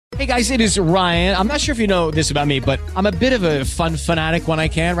Hey guys, it is Ryan. I'm not sure if you know this about me, but I'm a bit of a fun fanatic when I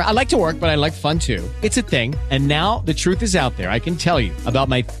can. I like to work, but I like fun too. It's a thing. And now the truth is out there. I can tell you about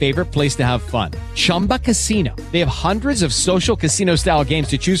my favorite place to have fun. Chumba Casino. They have hundreds of social casino style games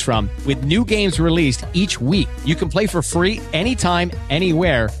to choose from with new games released each week. You can play for free anytime,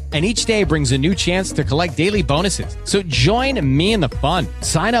 anywhere. And each day brings a new chance to collect daily bonuses. So join me in the fun.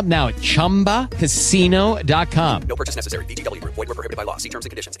 Sign up now at ChumbaCasino.com. No purchase necessary. VGW Group. Void where prohibited by law. See terms and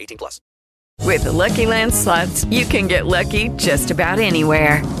conditions. 18+. With the Lucky Land Slots, you can get lucky just about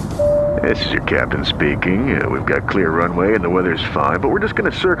anywhere. This is your captain speaking. We've got clear runway and the weather's fine, but we're just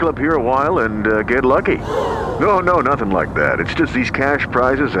going to circle up here a while and get lucky. No, nothing like that. It's just these cash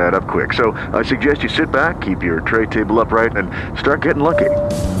prizes add up quick. So I suggest you sit back, keep your tray table upright, and start getting lucky.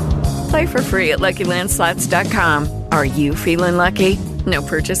 Play for free at LuckyLandSlots.com. Are you feeling lucky? No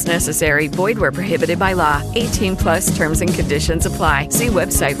purchase necessary. Void where prohibited by law. 18+ terms and conditions apply. See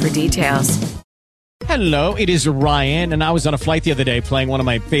website for details. Hello, it is Ryan, and I was on a flight the other day playing one of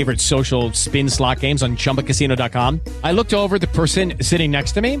my favorite social spin slot games on ChumbaCasino.com. I looked over at the person sitting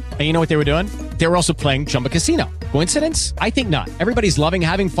next to me, and you know what they were doing? They were also playing Chumba Casino. Coincidence? I think not. Everybody's loving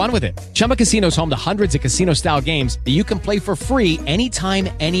having fun with it. Chumba Casino is home to hundreds of casino-style games that you can play for free anytime,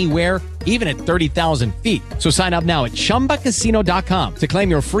 anywhere, even at 30,000 feet. So sign up now at ChumbaCasino.com to claim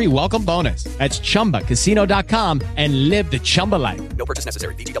your free welcome bonus. That's ChumbaCasino.com and live the Chumba life. No purchase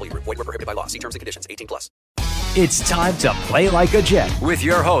necessary. VGW Group. Void where prohibited by law. See terms and conditions. 18+. It's time to play like a Jet with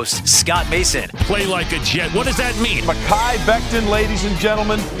your host, Scott Mason. Play like a Jet. What does that mean? Mekhi Becton, ladies and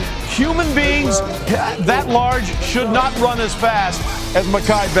gentlemen. Human beings that large should not run as fast as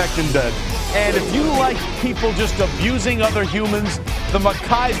Mekhi Becton did. And if you like people just abusing other humans, the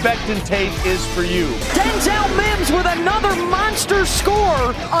Mekhi Becton tape is for you. Denzel Mims with another monster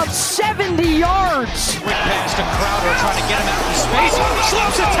score of 70 yards. Quick pass to Crowder trying to get him out of space.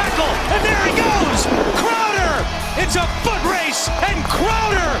 Slips a tackle, and there he goes. Crowder! It's a foot race, and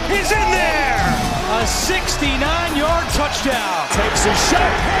Crowder is in there. A 69-yard touchdown. Takes a shot.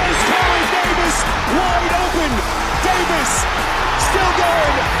 Has Corey Davis wide open. Davis still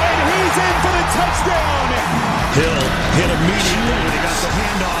going, and he's in for the touchdown. Hill hit immediately when he got the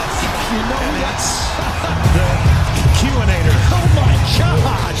handoff. You know and that's the Q-inator. Oh my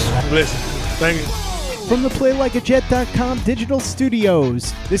gosh! Listen, thank you. From the PlayLikeAJet.com digital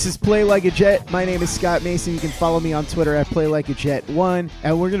studios, this is Play Like a Jet. My name is Scott Mason. You can follow me on Twitter at PlayLikeAJet1.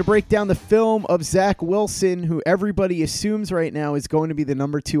 And we're going to break down the film of Zach Wilson, who everybody assumes right now is going to be the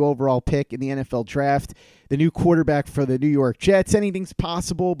number 2 overall pick in the NFL draft, the new quarterback for the New York Jets. Anything's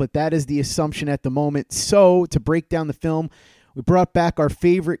possible, but that is the assumption at the moment. So to break down the film, we brought back our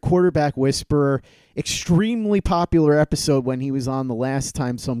favorite quarterback whisperer, extremely popular episode when he was on the last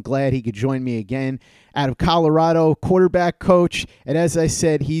time, so I'm glad he could join me again. Out of Colorado, quarterback coach, and as I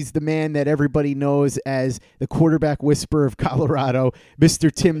said, he's the man that everybody knows as the quarterback whisperer of Colorado,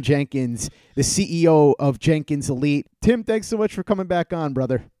 Mr. Tim Jenkins, the CEO of Jenkins Elite. Tim, thanks so much for coming back on,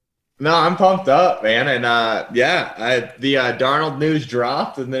 brother. No, I'm pumped up, man. And the Darnold news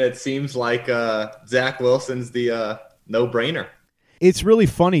dropped, and then it seems like Zach Wilson's the no-brainer. It's really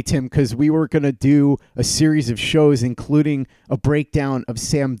funny, Tim, because we were going to do a series of shows, including a breakdown of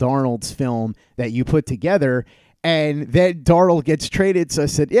Sam Darnold's film that you put together, and then Darnold gets traded. So I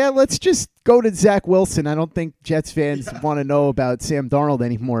said, yeah, let's just go to Zach Wilson. I don't think Jets fans want to know about Sam Darnold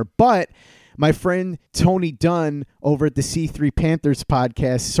anymore. But my friend Tony Dunn over at the C3 Panthers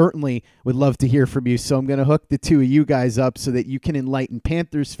podcast certainly would love to hear from you. So I'm going to hook the two of you guys up so that you can enlighten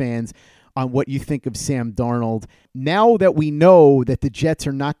Panthers fans on what you think of Sam Darnold. Now that we know that the Jets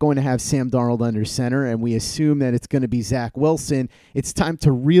are not going to have Sam Darnold under center and we assume that it's going to be Zach Wilson, it's time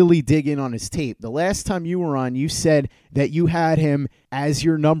to really dig in on his tape. The last time you were on, you said that you had him as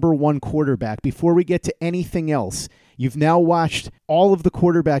your number 1 quarterback. Before we get to anything else, you've now watched all of the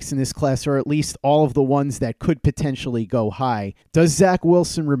quarterbacks in this class, or at least all of the ones that could potentially go high. Does Zach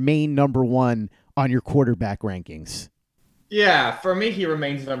Wilson remain number 1 on your quarterback rankings? Yeah, for me, he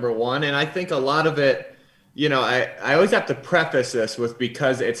remains number 1. And I think a lot of it, I always have to preface this with,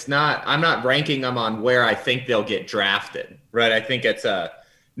 because I'm not ranking them on where I think they'll get drafted, right? I think it's a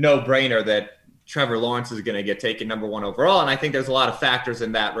no-brainer that Trevor Lawrence is going to get taken number 1 overall. And I think there's a lot of factors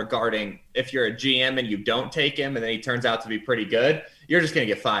in that regarding if you're a GM and you don't take him and then he turns out to be pretty good, you're just going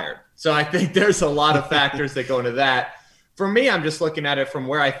to get fired. So I think there's a lot of factors that go into that. For me, I'm just looking at it from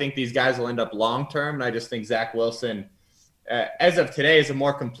where I think these guys will end up long-term. And I just think Zach Wilson, as of today, is a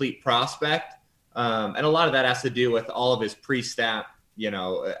more complete prospect. And a lot of that has to do with all of his pre-snap,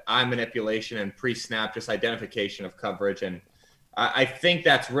 eye manipulation and pre-snap, just identification of coverage. And I think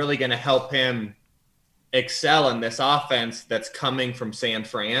that's really going to help him excel in this offense that's coming from San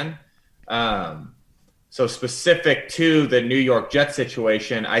Fran. So specific to the New York Jets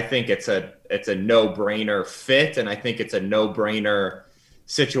situation, I think it's a no-brainer fit, and I think it's a no-brainer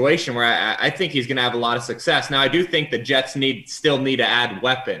situation where I think he's going to have a lot of success. Now, I do think the Jets still need to add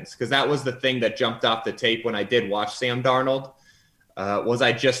weapons, because that was the thing that jumped off the tape when I did watch Sam Darnold, was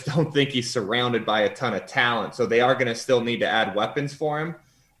I just don't think he's surrounded by a ton of talent. So they are going to still need to add weapons for him,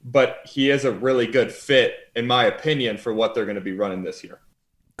 but he is a really good fit, in my opinion, for what they're going to be running this year.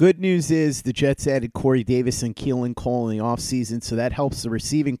 Good news is the Jets added Corey Davis and Keelan Cole in the offseason, so that helps the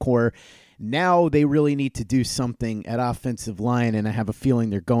receiving core. Now they really need to do something at offensive line, and I have a feeling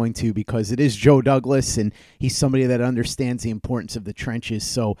they're going to, because it is Joe Douglas, and he's somebody that understands the importance of the trenches.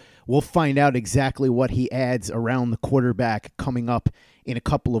 So we'll find out exactly what he adds around the quarterback coming up in a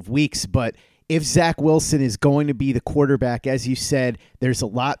couple of weeks. But if Zach Wilson is going to be the quarterback, as you said, there's a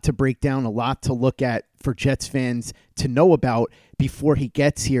lot to break down, a lot to look at for Jets fans to know about before he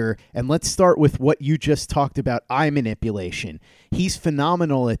gets here. And let's start with what you just talked about, eye manipulation. He's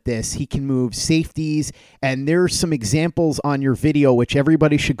phenomenal at this. He can move safeties, and there are some examples on your video, which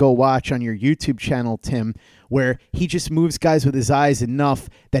everybody should go watch on your YouTube channel, Tim, where he just moves guys with his eyes enough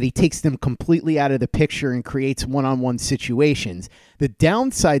that he takes them completely out of the picture and creates one-on-one situations. The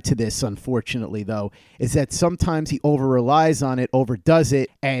downside to this, unfortunately, though, is that sometimes he over-relies on it, overdoes it,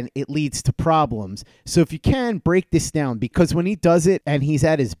 and it leads to problems. So if you can, break this down, because when he does it and he's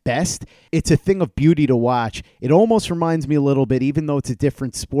at his best, it's a thing of beauty to watch. It almost reminds me a little bit, even though it's a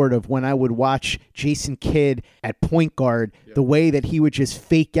different sport, of when I would watch Jason Kidd at point guard, the way that he would just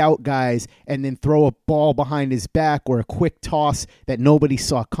fake out guys and then throw a ball behind his back or a quick toss that nobody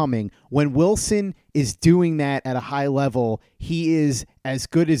saw coming. When Wilson is doing that at a high level, he is as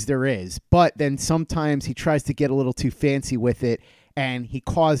good as there is. But then sometimes he tries to get a little too fancy with it, and he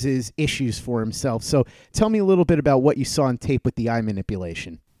causes issues for himself. So tell me a little bit about what you saw on tape with the eye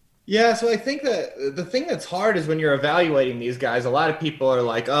manipulation. Yeah, so I think that the thing that's hard is when you're evaluating these guys, a lot of people are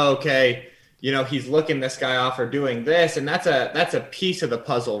like, oh, okay, you know, he's looking this guy off or doing this, and that's a piece of the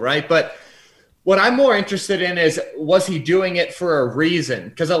puzzle, right? But what I'm more interested in is, was he doing it for a reason?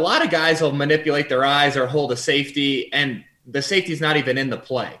 Because a lot of guys will manipulate their eyes or hold a safety, and the safety's not even in the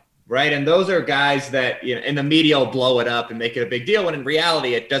play, right? And those are guys that, you know, in the media will blow it up and make it a big deal, when in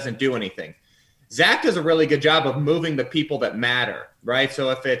reality it doesn't do anything. Zach does a really good job of moving the people that matter, right? So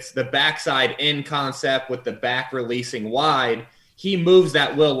if it's the backside in concept with the back releasing wide, he moves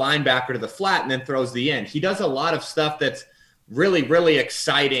that will linebacker to the flat and then throws the end. He does a lot of stuff that's really, really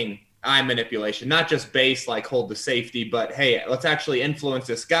exciting eye manipulation, not just base like hold the safety, but hey, let's actually influence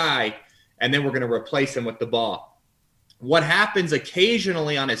this guy, and then we're going to replace him with the ball. What happens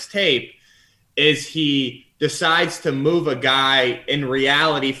occasionally on his tape is he decides to move a guy in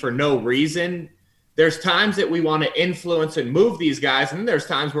reality for no reason. There's times that we want to influence and move these guys, and then there's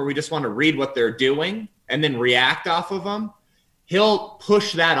times where we just want to read what they're doing and then react off of them. He'll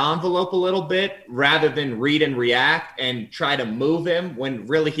push that envelope a little bit rather than read and react and try to move him when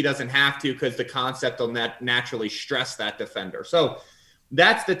really he doesn't have to, because the concept will naturally stress that defender. So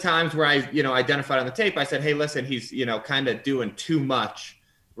that's the times where I, identified on the tape. I said, hey, listen, he's, kind of doing too much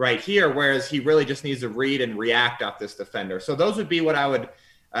right here, whereas he really just needs to read and react off this defender. So those would be what I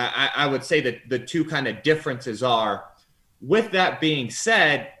would say that the two kind of differences are. With that being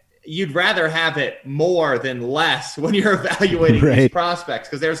said, you'd rather have it more than less when you're evaluating these prospects,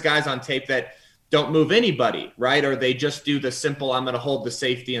 because there's guys on tape that don't move anybody, right? Or they just do the simple, I'm going to hold the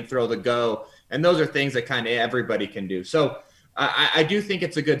safety and throw the go. And those are things that kind of everybody can do. So I do think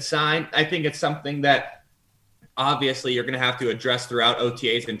it's a good sign. I think it's something that obviously you're going to have to address throughout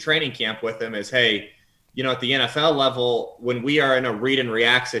OTAs and training camp with them is, hey, at the NFL level, when we are in a read and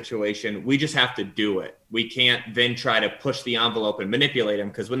react situation, we just have to do it. We can't then try to push the envelope and manipulate him,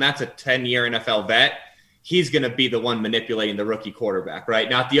 because when that's a 10-year NFL vet, he's going to be the one manipulating the rookie quarterback, right?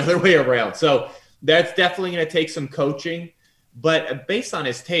 Not the other way around. So that's definitely going to take some coaching. But based on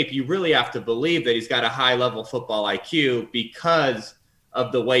his tape, you really have to believe that he's got a high-level football IQ because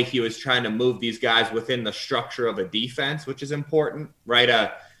of the way he was trying to move these guys within the structure of a defense, which is important, right?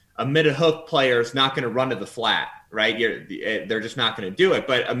 A mid-hook player is not going to run to the flat, right? They're just not going to do it.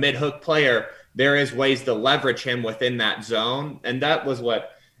 But a mid-hook player, there is ways to leverage him within that zone. And that was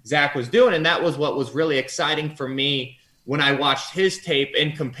what Zach was doing. And that was what was really exciting for me when I watched his tape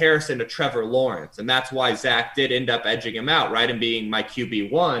in comparison to Trevor Lawrence. And that's why Zach did end up edging him out, right? And being my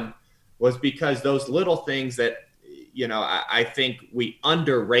QB1 was because those little things that, I think we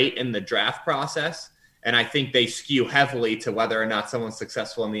underrate in the draft process. And I think they skew heavily to whether or not someone's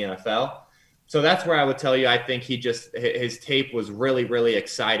successful in the NFL. So that's where I would tell you, I think his tape was really, really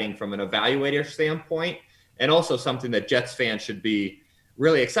exciting from an evaluator standpoint, and also something that Jets fans should be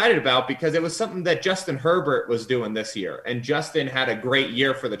really excited about, because it was something that Justin Herbert was doing this year. And Justin had a great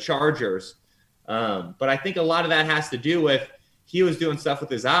year for the Chargers. But I think a lot of that has to do with he was doing stuff with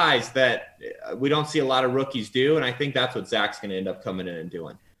his eyes that we don't see a lot of rookies do. And I think that's what Zach's going to end up coming in and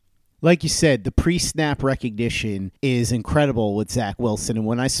doing. Like you said, the pre-snap recognition is incredible with Zach Wilson. And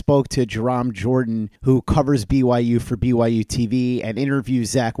when I spoke to Jerome Jordan, who covers BYU for BYU TV and interviews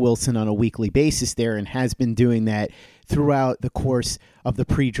Zach Wilson on a weekly basis there and has been doing that throughout the course of the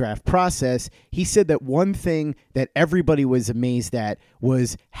pre-draft process, he said that one thing that everybody was amazed at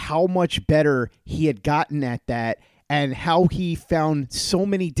was how much better he had gotten at that, and how he found so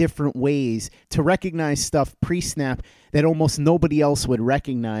many different ways to recognize stuff pre-snap that almost nobody else would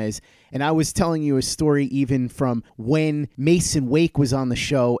recognize. And I was telling you a story even from when Mason Wake was on the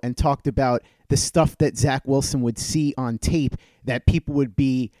show and talked about the stuff that Zach Wilson would see on tape that people would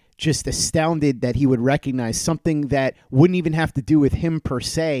be just astounded that he would recognize, something that wouldn't even have to do with him per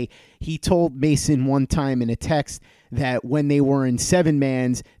se. He told Mason one time in a text that when they were in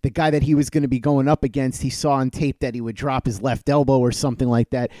 7-mans, the guy that he was going to be going up against, he saw on tape that he would drop his left elbow or something like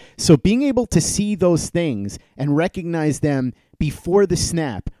that. So being able to see those things and recognize them before the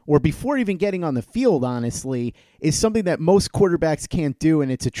snap or before even getting on the field, honestly, is something that most quarterbacks can't do,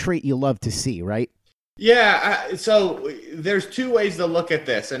 and it's a trait you love to see, right? Yeah, so there's two ways to look at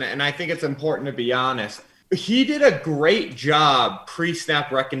this, and I think it's important to be honest. He did a great job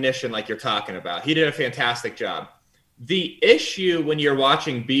pre-snap recognition like you're talking about. He did a fantastic job. The issue when you're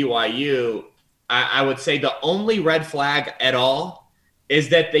watching BYU, I would say the only red flag at all is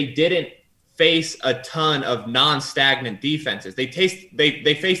that they didn't face a ton of non-stagnant defenses. They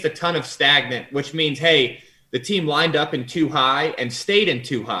faced a ton of stagnant, which means, hey, the team lined up in too high and stayed in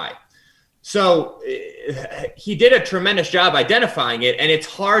too high. So he did a tremendous job identifying it, and it's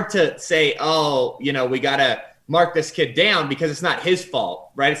hard to say, oh, we got to mark this kid down because it's not his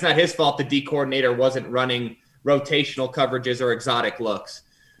fault, right? It's not his fault the D coordinator wasn't running rotational coverages or exotic looks.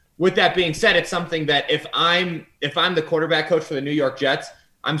 With that being said, it's something that if I'm the quarterback coach for the New York Jets,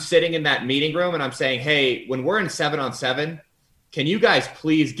 I'm sitting in that meeting room and I'm saying, hey, when we're in 7-on-7, can you guys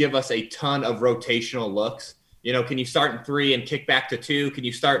please give us a ton of rotational looks? Can you start in 3 and kick back to 2? Can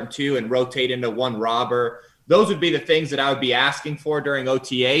you start in 2 and rotate into 1 robber? Those would be the things that I would be asking for during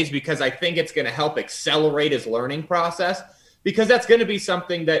OTAs, because I think it's going to help accelerate his learning process, because that's going to be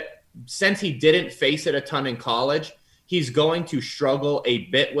something that, since he didn't face it a ton in college, he's going to struggle a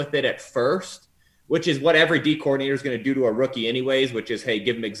bit with it at first, which is what every D coordinator is going to do to a rookie anyways, which is, hey,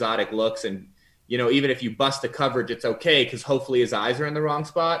 give him exotic looks. And, even if you bust the coverage, it's okay, because hopefully his eyes are in the wrong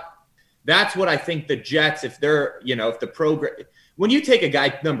spot. That's what I think the Jets, if they're, if the program, when you take a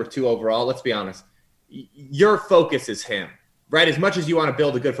guy number 2 overall, let's be honest, your focus is him, right? As much as you want to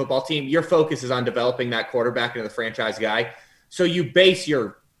build a good football team, your focus is on developing that quarterback into the franchise guy. So you base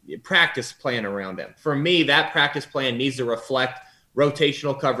your practice plan around him. For me, that practice plan needs to reflect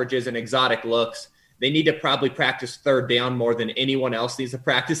rotational coverages and exotic looks. They need to probably practice third down more than anyone else needs to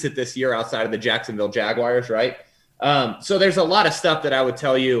practice it this year outside of the Jacksonville Jaguars, right? So there's a lot of stuff that I would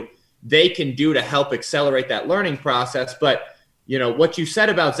tell you they can do to help accelerate that learning process. But, what you said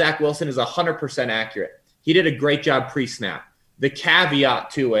about Zach Wilson is 100% accurate. He did a great job pre-snap. The caveat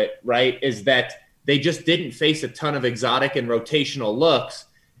to it, right, is that they just didn't face a ton of exotic and rotational looks.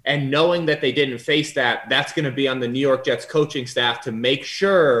 And knowing that they didn't face that, that's going to be on the New York Jets coaching staff to make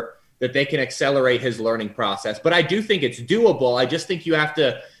sure that they can accelerate his learning process. But I do think it's doable. I just think you have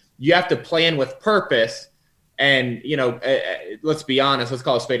to plan with purpose. And, let's be honest, let's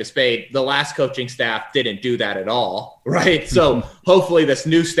call a spade. The last coaching staff didn't do that at all, right? So hopefully this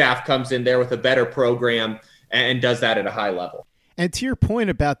new staff comes in there with a better program and does that at a high level. And to your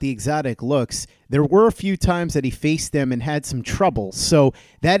point about the exotic looks, there were a few times that he faced them and had some trouble. So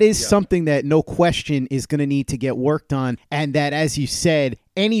that is something that no question is going to need to get worked on. And that, as you said,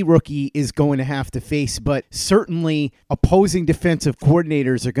 any rookie is going to have to face. But certainly opposing defensive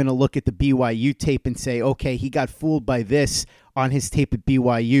coordinators are going to look at the BYU tape and say, okay, he got fooled by this on his tape at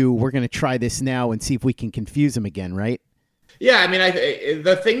BYU. We're going to try this now and see if we can confuse him again, right? Yeah, I mean,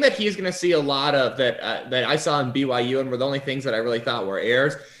 the thing that he's going to see a lot of that I saw in BYU, and were the only things that I really thought were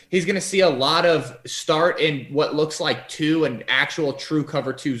errors, he's going to see a lot of start in what looks like 2 and actual true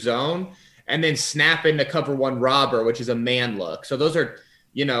cover 2 zone, and then snap into cover 1 robber, which is a man look. So those are,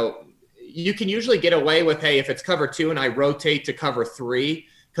 you can usually get away with, hey, if it's cover 2 and I rotate to cover 3,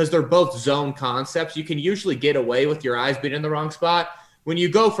 because they're both zone concepts, you can usually get away with your eyes being in the wrong spot. When you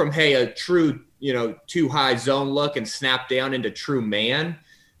go from, hey, a true, too high zone look and snap down into true man,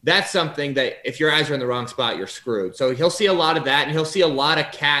 that's something that if your eyes are in the wrong spot, you're screwed. So he'll see a lot of that, and he'll see a lot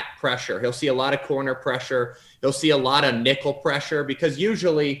of cat pressure. He'll see a lot of corner pressure. He'll see a lot of nickel pressure because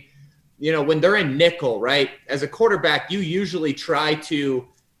usually, when they're in nickel, right, as a quarterback, you usually try to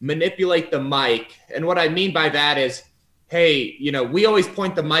manipulate the Mike. And what I mean by that is, hey, we always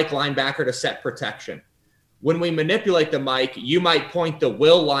point the Mike linebacker to set protection. When we manipulate the Mike, you might point the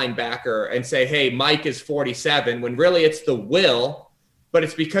Will linebacker and say, hey, Mike is 47, when really it's the Will, but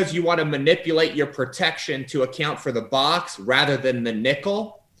it's because you want to manipulate your protection to account for the box rather than the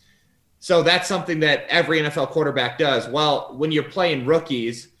nickel. So that's something that every NFL quarterback does. Well, when you're playing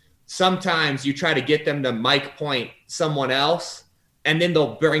rookies, sometimes you try to get them to Mike point someone else, and then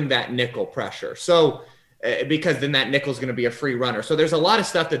they'll bring that nickel pressure. So because then that nickel is going to be a free runner. So there's a lot of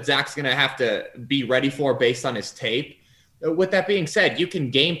stuff that Zach's going to have to be ready for based on his tape. With that being said, you can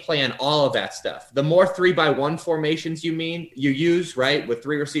game plan all of that stuff. The more 3-by-1 formations you use, right, with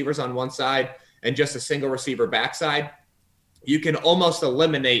 3 receivers on one side and just a single receiver backside, you can almost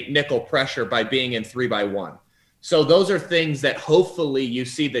eliminate nickel pressure by being in 3-by-1. So those are things that hopefully you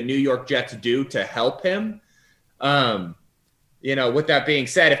see the New York Jets do to help him. With that being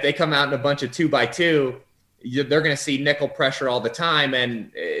said, if they come out in a bunch of 2-by-2, they're going to see nickel pressure all the time.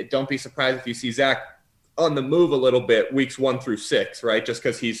 And don't be surprised if you see Zach on the move a little bit weeks 1 through 6, right? Just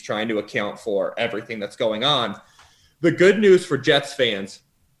because he's trying to account for everything that's going on. The good news for Jets fans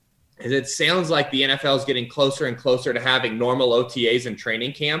is it sounds like the NFL is getting closer and closer to having normal OTAs in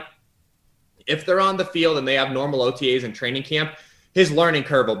training camp. If they're on the field and they have normal OTAs in training camp, his learning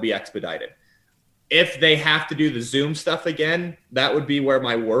curve will be expedited. If they have to do the Zoom stuff again, that would be where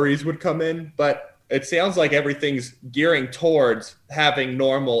my worries would come in. But it sounds like everything's gearing towards having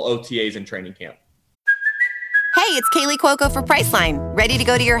normal OTAs in training camp. Hey, it's Kaylee Cuoco for Priceline. Ready to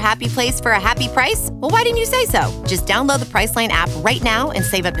go to your happy place for a happy price? Well, why didn't you say so? Just download the Priceline app right now and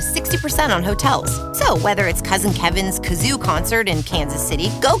save up to 60% on hotels. So whether it's Cousin Kevin's Kazoo Concert in Kansas City,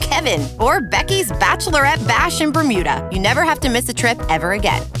 go Kevin, or Becky's Bachelorette Bash in Bermuda, you never have to miss a trip ever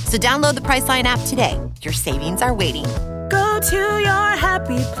again. So download the Priceline app today. Your savings are waiting. Go to your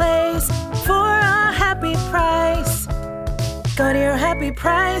happy place for a happy price. Go to your happy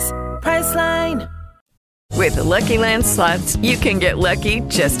price, Priceline. With the Lucky Land Slots, you can get lucky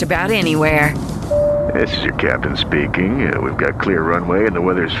just about anywhere. This is your captain speaking. We've got clear runway and the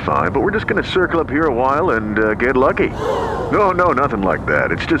weather's fine, but we're just going to circle up here a while and get lucky. No, nothing like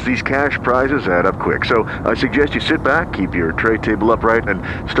that. It's just these cash prizes add up quick. So I suggest you sit back, keep your tray table upright,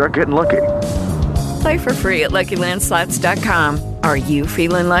 and start getting lucky. Play for free at LuckyLandSlots.com. Are you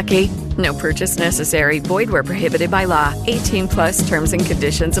feeling lucky? No purchase necessary. Void where prohibited by law. 18+ terms and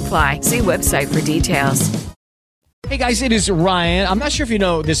conditions apply. See website for details. Hey guys, it is Ryan. I'm not sure if you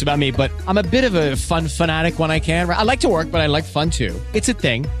know this about me, but I'm a bit of a fun fanatic when I can. I like to work, but I like fun too. It's a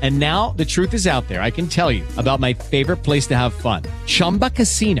thing. And now the truth is out there. I can tell you about my favorite place to have fun. Chumba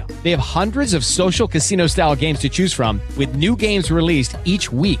Casino. They have hundreds of social casino style games to choose from with new games released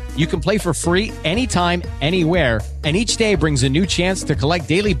each week. You can play for free anytime, anywhere. And each day brings a new chance to collect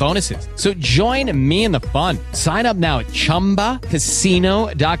daily bonuses. So join me in the fun. Sign up now at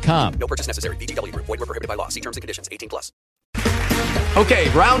ChumbaCasino.com. No purchase necessary. VGW Group. Void where prohibited by law. See terms and conditions. 18+. Okay,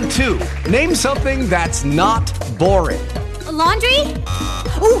 round 2. Name something that's not boring. A laundry?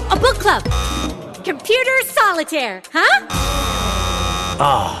 Ooh, a book club. Computer solitaire, huh?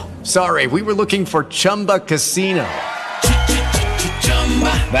 Ah, sorry. We were looking for Chumba Casino.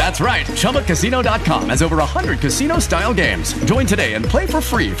 That's right. ChumbaCasino.com has over 100 casino-style games. Join today and play for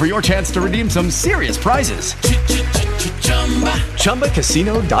free for your chance to redeem some serious prizes.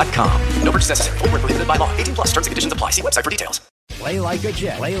 ChumbaCasino.com. No purchase necessary. Void where prohibited by law. 18+. Terms and conditions apply. See website for details. Play like a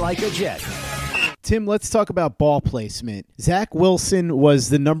Jet. Play like a Jet. Tim, let's talk about ball placement. Zach Wilson was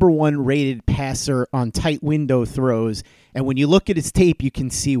the #1 rated passer on tight window throws, and when you look at his tape, you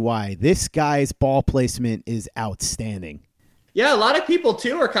can see why. This guy's ball placement is outstanding. Yeah, a lot of people,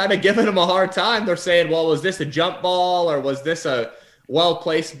 too, are kind of giving him a hard time. They're saying, well, was this a jump ball or was this a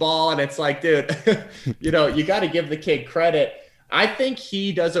well-placed ball? And it's like, dude, you got to give the kid credit. I think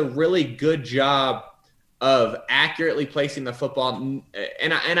he does a really good job of accurately placing the football.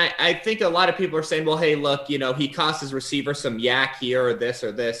 And I think a lot of people are saying, well, hey, look, he cost his receiver some yak here or this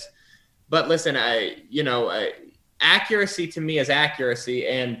or this. But listen, accuracy to me is accuracy.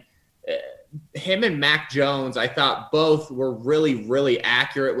 And him and Mac Jones, I thought both were really, really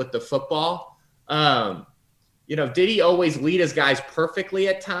accurate with the football. Did he always lead his guys perfectly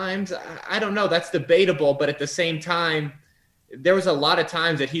at times? I don't know. That's debatable. But at the same time, there was a lot of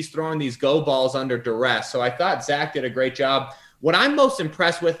times that he's throwing these go balls under duress. So I thought Zach did a great job. What I'm most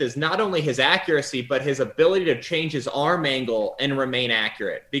impressed with is not only his accuracy, but his ability to change his arm angle and remain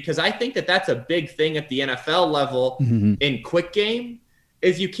accurate. Because I think that that's a big thing at the NFL level in quick game,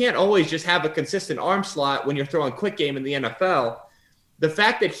 is you can't always just have a consistent arm slot when you're throwing quick game in the NFL. The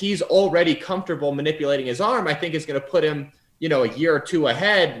fact that he's already comfortable manipulating his arm, I think is going to put him, a year or two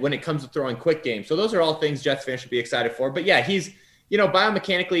ahead when it comes to throwing quick game. So those are all things Jets fans should be excited for. But yeah, he's,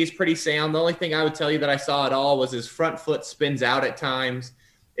 biomechanically, he's pretty sound. The only thing I would tell you that I saw at all was his front foot spins out at times.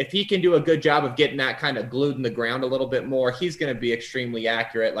 If he can do a good job of getting that kind of glued in the ground a little bit more, he's going to be extremely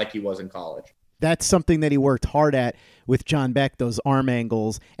accurate like he was in college. That's something that he worked hard at with John Beck, those arm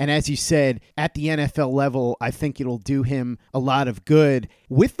angles. And as you said, at the NFL level, I think it'll do him a lot of good.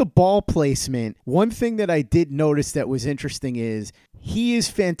 With the ball placement, one thing that I did notice that was interesting is he is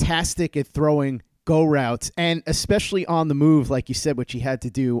fantastic at throwing go routes, and especially on the move, like you said, which he had to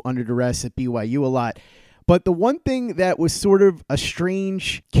do under duress at BYU a lot. But the one thing that was sort of a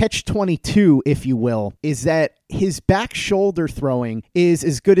strange catch-22, if you will, is that his back shoulder throwing is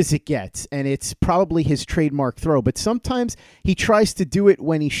as good as it gets, and it's probably his trademark throw. But sometimes he tries to do it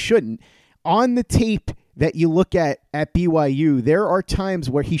when he shouldn't. On the tape that you look at BYU, there are times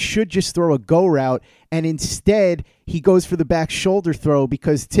where he should just throw a go route, and instead he goes for the back shoulder throw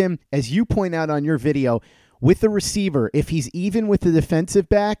because, Tim, as you point out on your video, with the receiver, if he's even with the defensive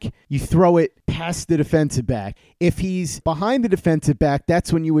back, you throw it past the defensive back. If he's behind the defensive back,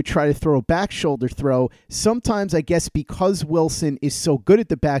 that's when you would try to throw a back shoulder throw. Sometimes, I guess, because Wilson is so good at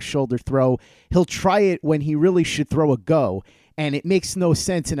the back shoulder throw, he'll try it when he really should throw a go. And it makes no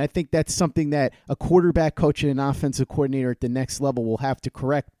sense. And I think that's something that a quarterback coach and an offensive coordinator at the next level will have to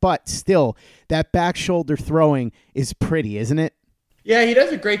correct. But still, that back shoulder throwing is pretty, isn't it? Yeah, he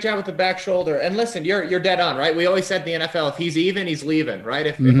does a great job with the back shoulder. And listen, you're dead on, right? We always said in the NFL, if he's even, he's leaving, right?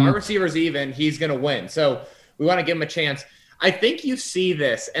 If our receiver's even, he's going to win. So we want to give him a chance. I think you see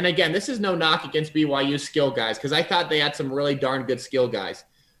this. And again, this is no knock against BYU's skill guys, because I thought they had some really darn good skill guys.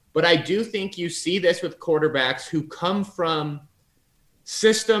 But I do think you see this with quarterbacks who come from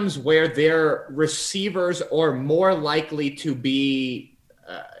systems where their receivers are more likely to be,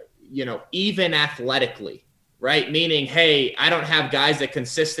 even athletically. Right? Meaning, hey, I don't have guys that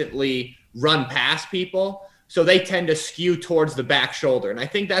consistently run past people, so they tend to skew towards the back shoulder. And I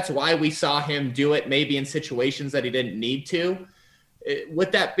think that's why we saw him do it maybe in situations that he didn't need to.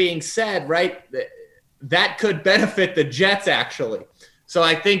 With that being said, right, that could benefit the Jets, actually. So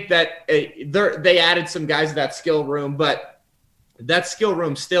I think that they added some guys to that skill room, but that skill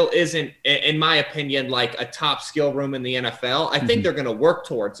room still isn't, in my opinion, like a top skill room in the NFL. I think they're going to work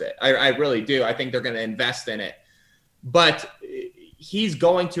towards it. I really do. I think they're going to invest in it. But he's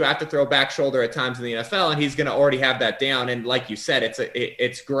going to have to throw back shoulder at times in the NFL, and he's going to already have that down. And like you said,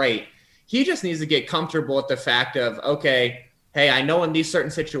 it's great. He just needs to get comfortable with the fact of, okay, hey, I know in these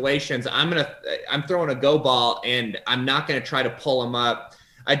certain situations, I'm throwing a go ball, and I'm not going to try to pull him up.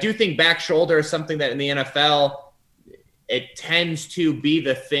 I do think back shoulder is something that in the NFL, it tends to be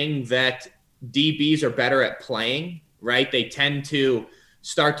the thing that DBs are better at playing, right? They tend to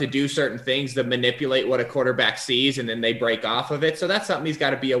start to do certain things that manipulate what a quarterback sees, and then they break off of it. So that's something he's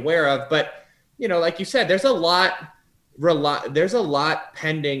got to be aware of. But, like you said, there's a lot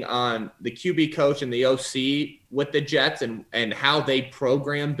pending on the QB coach and the OC with the Jets and how they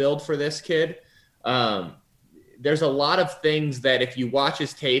program build for this kid. There's a lot of things that if you watch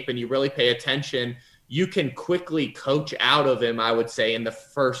his tape and you really pay attention, you can quickly coach out of him, I would say,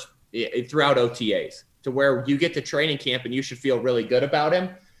 throughout OTAs, to where you get to training camp and you should feel really good about him.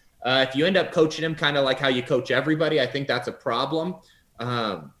 If you end up coaching him kind of like how you coach everybody, I think that's a problem.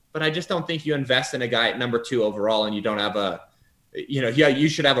 But I just don't think you invest in a guy at number 2 overall and you don't have you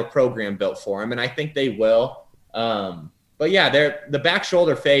should have a program built for him. And I think they will. But yeah, the back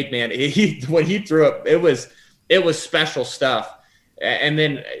shoulder fade, man, when he threw it, it was special stuff. And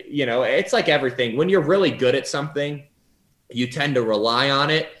then, it's like everything. When you're really good at something, you tend to rely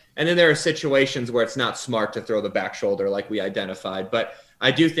on it. And then there are situations where it's not smart to throw the back shoulder like we identified. But I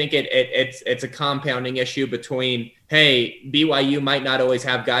do think it's a compounding issue between, hey, BYU might not always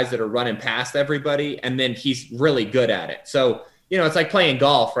have guys that are running past everybody, and then he's really good at it. So, it's like playing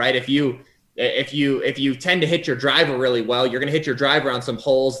golf, right? If you tend to hit your driver really well, you're going to hit your driver on some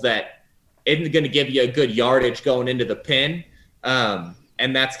holes that isn't going to give you a good yardage going into the pin.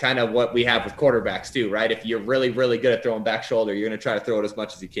 And that's kind of what we have with quarterbacks too, right? If you're really, really good at throwing back shoulder, you're going to try to throw it as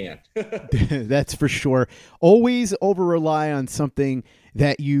much as you can. That's for sure. Always over-rely on something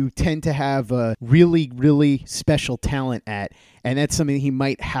that you tend to have a really, really special talent at. And that's something he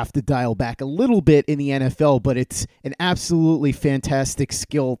might have to dial back a little bit in the NFL, but it's an absolutely fantastic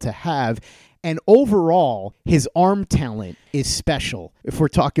skill to have. And overall, his arm talent is special. If we're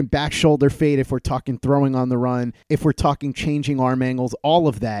talking back shoulder fade, if we're talking throwing on the run, if we're talking changing arm angles, all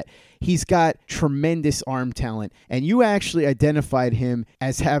of that, he's got tremendous arm talent. And you actually identified him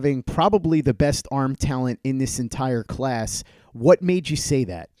as having probably the best arm talent in this entire class. What made you say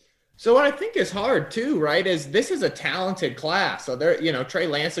that? So what I think is hard too, right, is this is a talented class. So there, Trey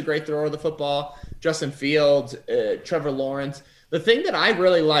Lance, a great thrower of the football, Justin Fields, Trevor Lawrence. The thing that I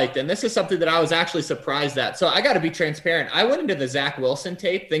really liked, and this is something that I was actually surprised at. So I got to be transparent. I went into the Zach Wilson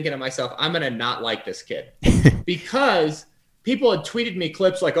tape thinking to myself, I'm going to not like this kid because people had tweeted me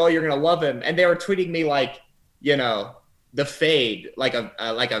clips like, oh, you're going to love him. And they were tweeting me like, the fade, like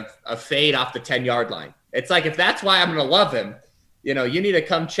a fade off the 10-yard line. It's like, if that's why I'm going to love him, you need to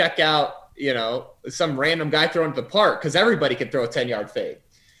come check out, some random guy throwing to the park because everybody can throw a 10-yard fade.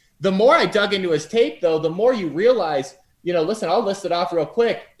 The more I dug into his tape, though, the more you realize, listen, I'll list it off real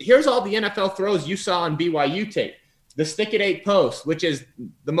quick. Here's all the NFL throws you saw on BYU tape. The stick at 8 post, which is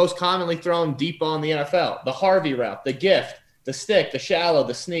the most commonly thrown deep ball in the NFL. The Harvey route, the gift, the stick, the shallow,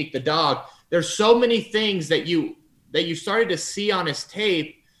 the sneak, the dog. There's so many things that you started to see on his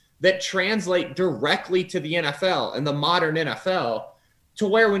tape that translate directly to the NFL and the modern NFL, to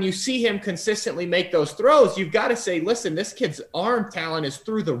where when you see him consistently make those throws, you've got to say, listen, this kid's arm talent is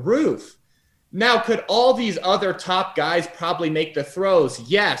through the roof. Now, could all these other top guys probably make the throws?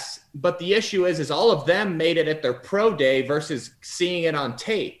 Yes, but the issue is all of them made it at their pro day versus seeing it on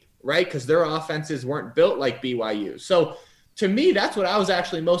tape, right? Because their offenses weren't built like BYU. So to me, that's what I was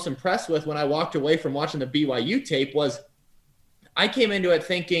actually most impressed with when I walked away from watching the BYU tape. Was I came into it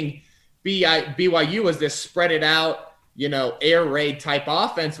thinking BYU was this spread it out, air raid type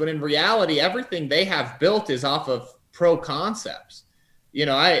offense, when in reality, everything they have built is off of pro concepts.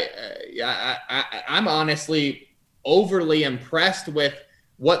 I'm honestly overly impressed with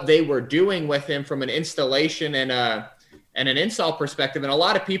what they were doing with him from an installation and an install perspective. And a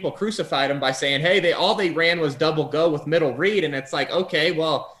lot of people crucified him by saying, hey, they ran was double go with middle read. And it's like, okay,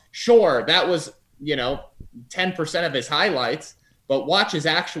 well, sure, that was, 10% of his highlights, but watch his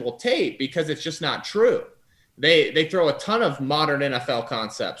actual tape because it's just not true. They throw a ton of modern NFL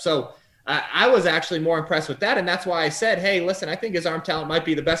concepts. So I was actually more impressed with that. And that's why I said, hey, listen, I think his arm talent might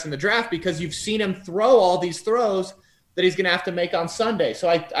be the best in the draft because you've seen him throw all these throws that he's going to have to make on Sunday. So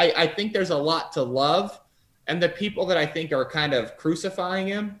I think there's a lot to love. And the people that I think are kind of crucifying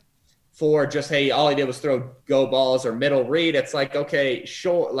him for just, hey, all he did was throw go balls or middle read. It's like, okay,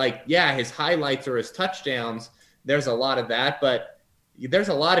 sure. Like, yeah, his highlights or his touchdowns, there's a lot of that, but there's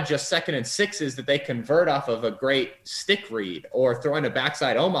a lot of just 2nd and 6s that they convert off of a great stick read or throwing a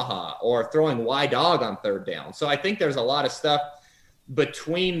backside Omaha or throwing Y dog on 3rd down. So I think there's a lot of stuff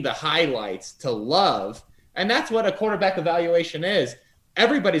between the highlights to love. And that's what a quarterback evaluation is.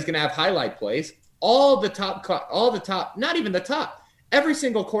 Everybody's going to have highlight plays. All the top, not even the top. Every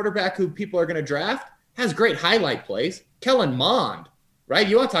single quarterback who people are going to draft has great highlight plays. Kellen Mond, right?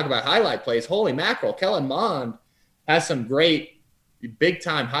 You want to talk about highlight plays. Holy mackerel. Kellen Mond has some great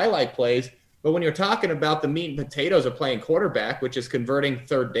big-time highlight plays. But when you're talking about the meat and potatoes of playing quarterback, which is converting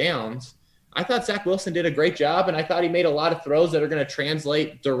 3rd downs, I thought Zach Wilson did a great job, and I thought he made a lot of throws that are going to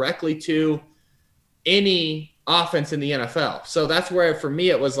translate directly to any offense in the NFL. So that's where, for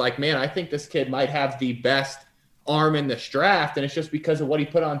me, it was like, man, I think this kid might have the best arm in this draft, and it's just because of what he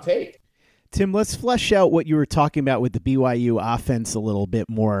put on tape. Tim, let's flesh out what you were talking about with the BYU offense a little bit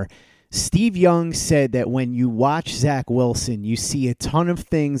more. Steve Young said that when you watch Zach Wilson, you see a ton of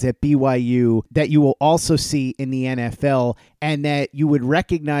things at BYU that you will also see in the NFL and that you would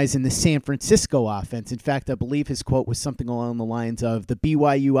recognize in the San Francisco offense. In fact, I believe his quote was something along the lines of the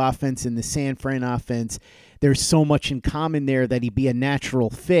BYU offense and the San Fran offense. There's so much in common there that he'd be a natural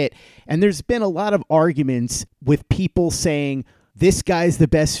fit. And there's been a lot of arguments with people saying, this guy's the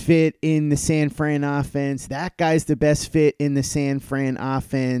best fit in the San Fran offense. That guy's the best fit in the San Fran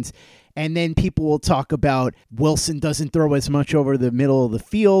offense. And then people will talk about Wilson doesn't throw as much over the middle of the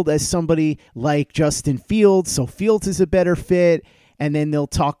field as somebody like Justin Fields, so Fields is a better fit. And then they'll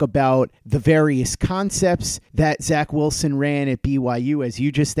talk about the various concepts that Zach Wilson ran at BYU, as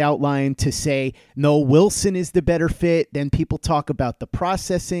you just outlined, to say, no, Wilson is the better fit. Then people talk about the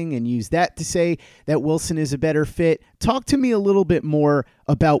processing and use that to say that Wilson is a better fit. talk to me a little bit more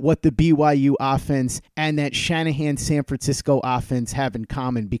about what the BYU offense and that Shanahan San Francisco offense have in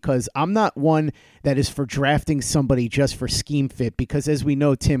common, because I'm not one that is for drafting somebody just for scheme fit, because as we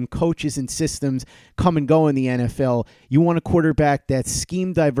know, Tim, coaches and systems come and go in the NFL. You want a quarterback that's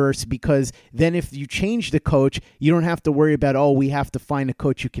scheme diverse, because then if you change the coach, you don't have to worry about, oh, we have to find a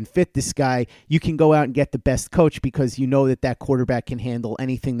coach who can fit this guy. You can go out and get the best coach because you know that quarterback can handle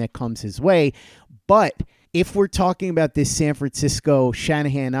anything that comes his way. But if we're talking about this San Francisco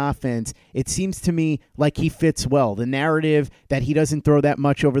Shanahan offense, it seems to me like he fits well. The narrative that he doesn't throw that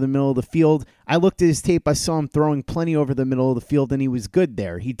much over the middle of the field. I looked at his tape. I saw him throwing plenty over the middle of the field, and he was good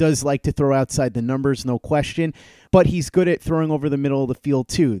there. He does like to throw outside the numbers, no question, but he's good at throwing over the middle of the field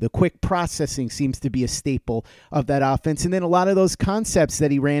too. The quick processing seems to be a staple of that offense. And then a lot of those concepts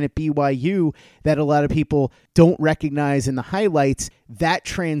that he ran at BYU that a lot of people don't recognize in the highlights, that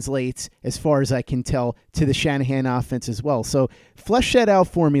translates, as far as I can tell, to the Shanahan offense as well. So flesh that out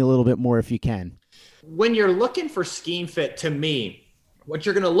for me a little bit more if you can. When you're looking for scheme fit, to me, what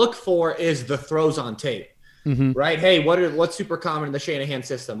you're going to look for is the throws on tape, right? Hey, what's super common in the Shanahan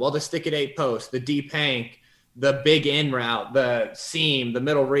system? Well, the stick at 8 post, the deep hank, the big in route, the seam, the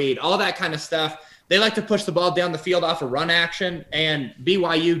middle read, all that kind of stuff. They like to push the ball down the field off a run action, and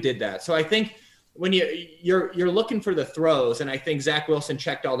BYU did that. So I think when you're looking for the throws, and I think Zach Wilson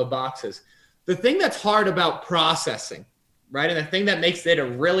checked all the boxes. The thing that's hard about processing, right, and the thing that makes it a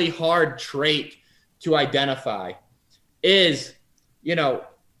really hard trait to identify is, in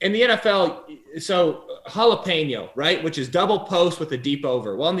the NFL, so jalapeno, right, which is double post with a deep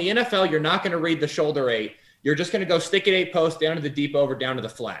over. Well, in the NFL, you're not going to read the shoulder 8. You're just going to go stick at 8 post, down to the deep over, down to the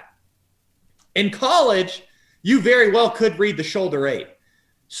flat. In college, you very well could read the shoulder 8.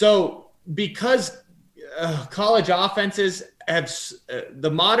 So because college offenses have the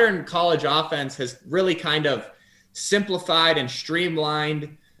modern college offense has really kind of simplified and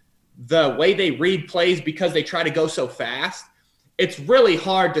streamlined the way they read plays because they try to go so fast. It's really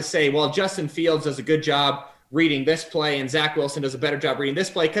hard to say, well, Justin Fields does a good job reading this play and Zach Wilson does a better job reading this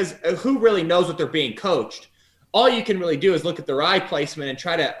play, because who really knows what they're being coached? All you can really do is look at their eye placement and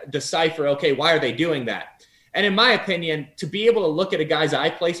try to decipher, okay, why are they doing that? And in my opinion, to be able to look at a guy's eye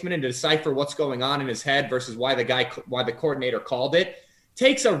placement and to decipher what's going on in his head versus why the coordinator called it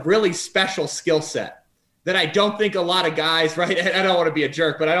takes a really special skill set that I don't think a lot of guys, right? I don't want to be a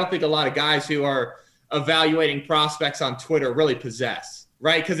jerk, but I don't think a lot of guys who are evaluating prospects on Twitter really possess,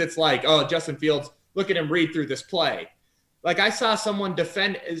 right? Because it's like, oh, Justin Fields, look at him read through this play. Like I saw someone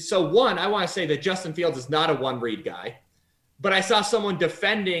defend. So one, I want to say that Justin Fields is not a one-read guy. But I saw someone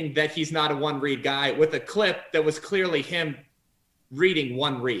defending that he's not a one-read guy with a clip that was clearly him reading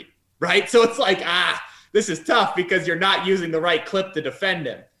one read, right? So it's like, this is tough because you're not using the right clip to defend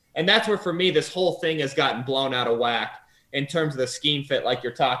him. And that's where, for me, this whole thing has gotten blown out of whack in terms of the scheme fit like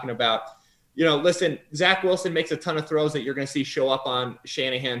you're talking about. Listen, Zach Wilson makes a ton of throws that you're going to see show up on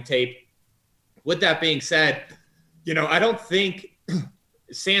Shanahan tape. With that being said, I don't think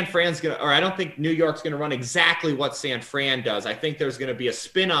I don't think New York's going to run exactly what San Fran does. I think there's going to be a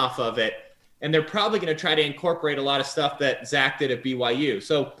spin-off of it, and they're probably going to try to incorporate a lot of stuff that Zach did at BYU.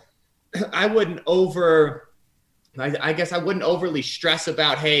 So I wouldn't overly stress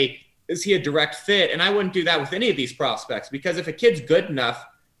about, hey, is he a direct fit? And I wouldn't do that with any of these prospects, because if a kid's good enough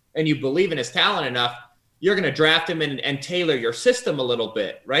and you believe in his talent enough, you're going to draft him and tailor your system a little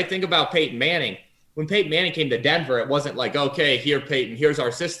bit, right? Think about Peyton Manning. When Peyton Manning came to Denver, it wasn't like, okay, here, Peyton, here's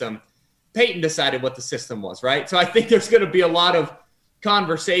our system. Peyton decided what the system was, right? So I think there's going to be a lot of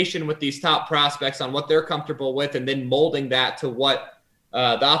conversation with these top prospects on what they're comfortable with and then molding that to what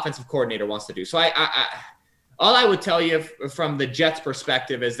the offensive coordinator wants to do. So all I would tell you from the Jets'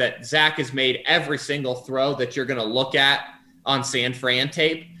 perspective is that Zach has made every single throw that you're going to look at on San Fran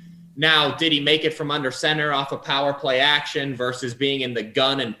tape. Now, did he make it from under center off a power play action versus being in the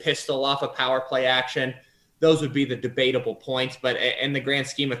gun and pistol off a power play action? Those would be the debatable points. But in the grand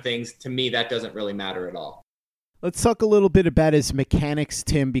scheme of things, to me, that doesn't really matter at all. Let's talk a little bit about his mechanics,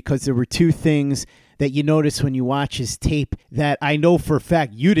 Tim, because there were two things that you notice when you watch his tape that I know for a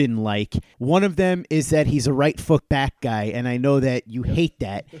fact you didn't like. One of them is that he's a right foot back guy, and I know that you hate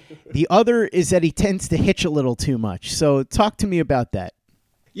that. The other is that he tends to hitch a little too much. So talk to me about that.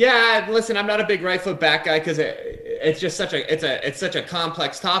 Yeah, listen, I'm not a big right foot back guy because it's just such a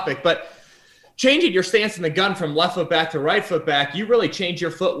complex topic. But changing your stance in the gun from left foot back to right foot back, you really change your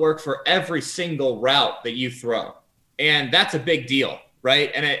footwork for every single route that you throw, and that's a big deal,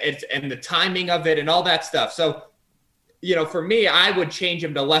 right? And the timing of it and all that stuff. So, for me, I would change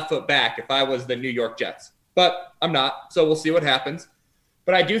him to left foot back if I was the New York Jets, but I'm not. So we'll see what happens.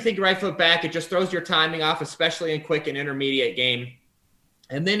 But I do think right foot back, it just throws your timing off, especially in quick and intermediate game.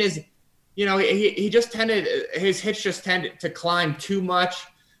 And then his hits just tended to climb too much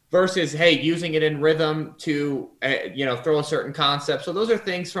versus, hey, using it in rhythm to, throw a certain concept. So those are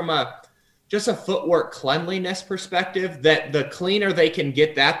things from just a footwork cleanliness perspective that the cleaner they can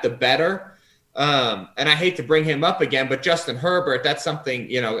get that, the better. And I hate to bring him up again, but Justin Herbert, that's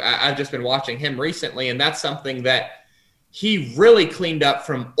something, I've just been watching him recently, and that's something that he really cleaned up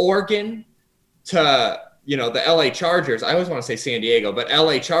from Oregon to, the LA Chargers. I always want to say San Diego, but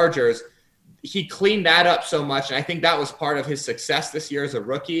LA Chargers, he cleaned that up so much. And I think that was part of his success this year as a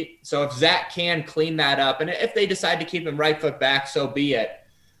rookie. So if Zach can clean that up, and if they decide to keep him right foot back, so be it.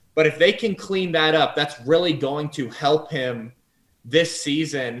 But if they can clean that up, that's really going to help him this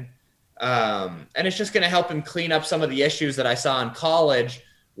season. And it's just going to help him clean up some of the issues that I saw in college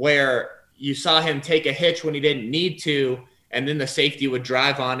where you saw him take a hitch when he didn't need to, and then the safety would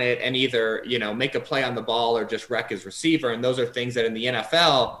drive on it and either, make a play on the ball or just wreck his receiver. And those are things that in the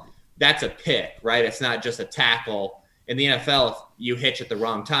NFL, that's a pick, right? It's not just a tackle. In the NFL, if you hitch at the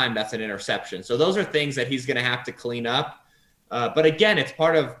wrong time, that's an interception. So those are things that he's going to have to clean up. But again, it's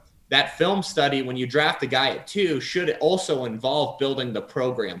part of that film study. When you draft a guy at 2, should also involve building the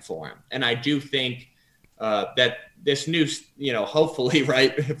program for him. And I do think that this new, hopefully,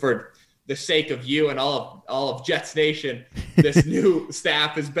 right, for the sake of you and all of Jets Nation, this new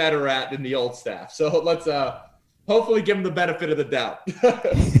staff is better at than the old staff. So let's hopefully give him the benefit of the doubt.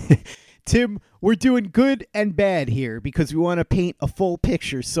 Tim, we're doing good and bad here because we want to paint a full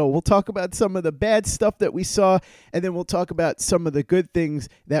picture. So we'll talk about some of the bad stuff that we saw, and then we'll talk about some of the good things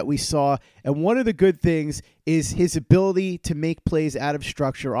that we saw. And one of the good things is his ability to make plays out of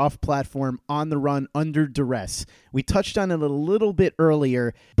structure, off platform, on the run, under duress. We touched on it a little bit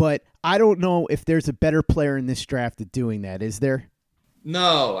earlier, but I don't know if there's a better player in this draft at doing that. Is there?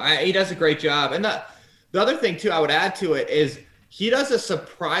 No, he does a great job. And the other thing, too, I would add to it is he does a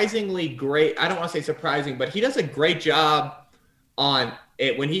surprisingly great, I don't want to say surprising, but he does a great job on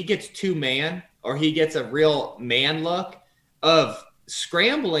it when he gets 2-man or he gets a real man look of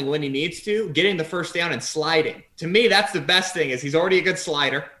scrambling when he needs to, getting the first down and sliding. To me, that's the best thing is he's already a good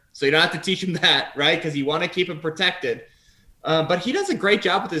slider, so you don't have to teach him that, right? Because you want to keep him protected. But he does a great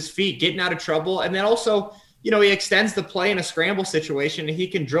job with his feet, getting out of trouble. And then also, he extends the play in a scramble situation and he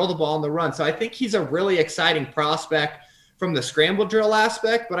can drill the ball on the run. So I think he's a really exciting prospect from the scramble drill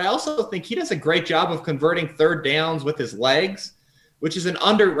aspect, but I also think he does a great job of converting third downs with his legs, which is an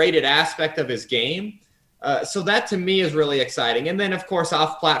underrated aspect of his game. So that to me is really exciting. And then of course,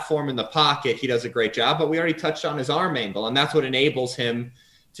 off platform in the pocket, he does a great job, but we already touched on his arm angle and that's what enables him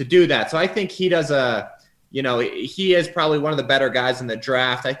to do that. So I think he does he is probably one of the better guys in the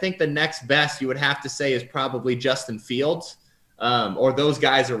draft. I think the next best you would have to say is probably Justin Fields, or those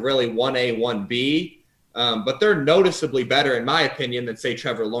guys are really 1A, 1B. But they're noticeably better, in my opinion, than, say,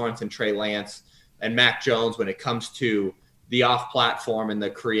 Trevor Lawrence and Trey Lance and Mac Jones when it comes to the off-platform and the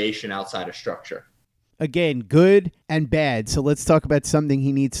creation outside of structure. Again, good and bad. So let's talk about something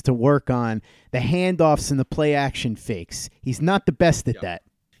he needs to work on, the handoffs and the play-action fakes. He's not the best at that.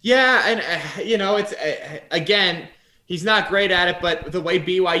 Yeah, and, it's again, he's not great at it, but the way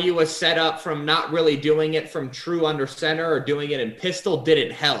BYU was set up from not really doing it from true under center or doing it in pistol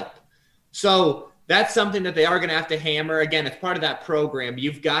didn't help. So that's something that they are going to have to hammer. Again, it's part of that program.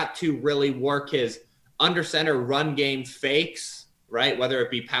 You've got to really work his under center run game fakes, right? Whether it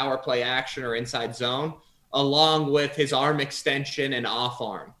be power play action or inside zone, along with his arm extension and off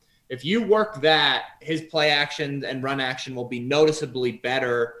arm. If you work that, his play action and run action will be noticeably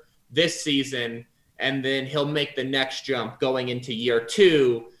better this season. And then he'll make the next jump going into year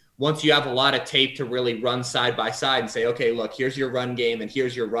 2. Once you have a lot of tape to really run side by side and say, okay, look, here's your run game and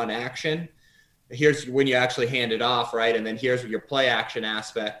here's your run action. Here's when you actually hand it off, right? And then here's your play action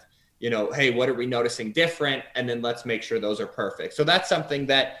aspect. Hey, what are we noticing different? And then let's make sure those are perfect. So that's something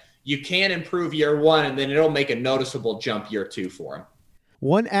that you can improve year 1, and then it'll make a noticeable jump year 2 for him.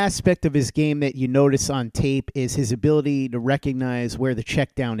 One aspect of his game that you notice on tape is his ability to recognize where the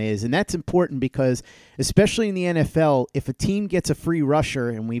check down is. And that's important because, especially in the NFL, if a team gets a free rusher,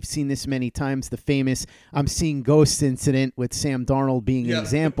 and we've seen this many times, the famous I'm seeing ghosts incident with Sam Darnold being an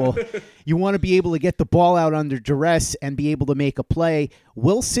example, you want to be able to get the ball out under duress and be able to make a play.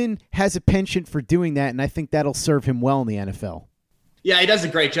 Wilson has a penchant for doing that, and I think that'll serve him well in the NFL. Yeah, he does a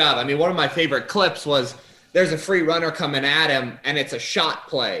great job. I mean, one of my favorite clips was there's a free runner coming at him, and it's a shot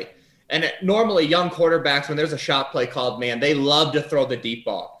play. And normally young quarterbacks, when there's a shot play called, man, they love to throw the deep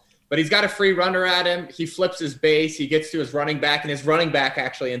ball. But he's got a free runner at him. He flips his base. He gets to his running back, and his running back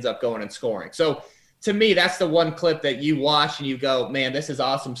actually ends up going and scoring. So to me, that's the one clip that you watch and you go, man, this is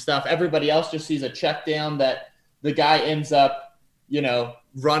awesome stuff. Everybody else just sees a check down that the guy ends up,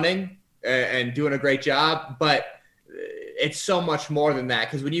 running and doing a great job. But it's so much more than that,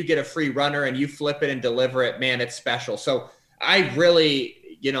 because when you get a free runner and you flip it and deliver it, man, it's special. So I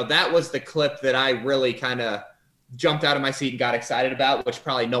really, that was the clip that I really kind of jumped out of my seat and got excited about, which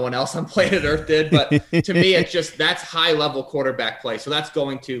probably no one else on planet Earth did. But to me, it's just, that's high level quarterback play. So that's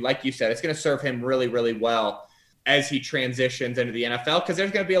going to, like you said, it's going to serve him really, really well as he transitions into the NFL, because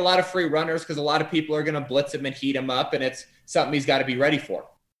there's going to be a lot of free runners, because a lot of people are going to blitz him and heat him up, and it's something he's got to be ready for.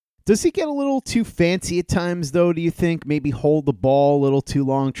 Does he get a little too fancy at times, though, do you think? Maybe hold the ball a little too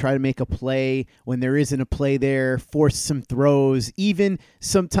long, try to make a play when there isn't a play there, force some throws, even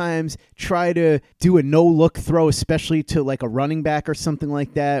sometimes try to do a no-look throw, especially to like a running back or something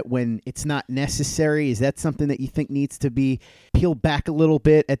like that when it's not necessary? Is that something that you think needs to be peeled back a little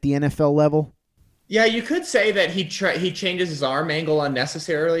bit at the NFL level? Yeah, you could say that he changes his arm angle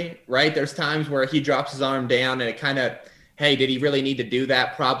unnecessarily, right? There's times where he drops his arm down and it kind of, hey, did he really need to do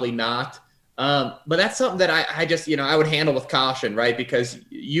that? Probably not. But that's something that I just, I would handle with caution, right? Because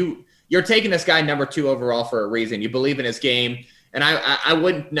you're taking this guy number 2 overall for a reason. You believe in his game. And I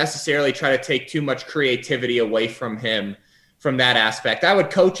wouldn't necessarily try to take too much creativity away from him from that aspect. I would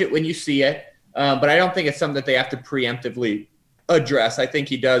coach it when you see it. But I don't think it's something that they have to preemptively address. I think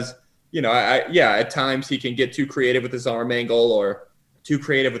he does, at times he can get too creative with his arm angle or too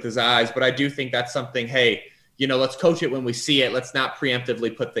creative with his eyes. But I do think that's something, hey, let's coach it when we see it. Let's not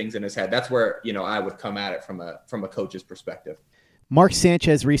preemptively put things in his head. That's where, I would come at it from a coach's perspective. Mark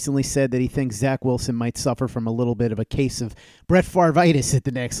Sanchez recently said that he thinks Zach Wilson might suffer from a little bit of a case of Brett Favre-itis at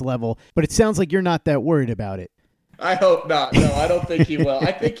the next level, but it sounds like you're not that worried about it. I hope not. No, I don't think he will.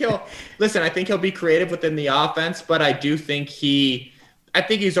 I think he'll be creative within the offense, but I do think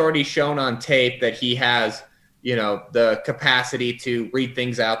he's already shown on tape that he has, the capacity to read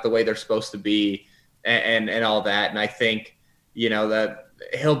things out the way they're supposed to be. And all that. And I think, that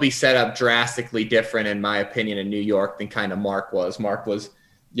he'll be set up drastically different, in my opinion, in New York than kind of Mark was. Mark was,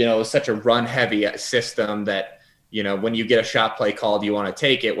 such a run-heavy system that, when you get a shot play called, you want to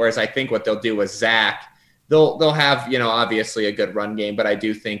take it. Whereas I think what they'll do with Zach, they'll have, obviously a good run game, but I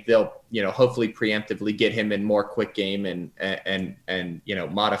do think they'll, hopefully preemptively get him in more quick game and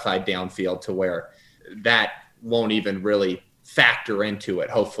modified downfield to where that won't even really factor into it,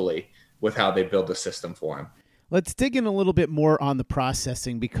 hopefully, with how they build the system for him. Let's dig in a little bit more on the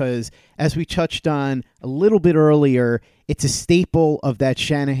processing, because as we touched on a little bit earlier, it's a staple of that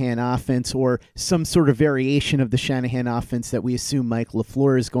Shanahan offense, or some sort of variation of the Shanahan offense that we assume Mike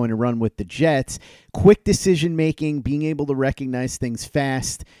LaFleur is going to run with the Jets. Quick decision-making, being able to recognize things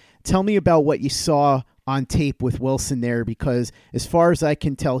fast. Tell me about what you saw on tape with Wilson there, because as far as I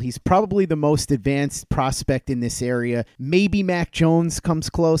can tell, he's probably the most advanced prospect in this area. Maybe Mac Jones comes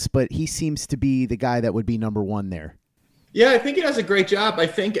close, but he seems to be the guy that would be number 1 there. Yeah, I think he does a great job. I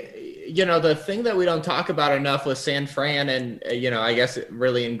think, the thing that we don't talk about enough with San Fran and, I guess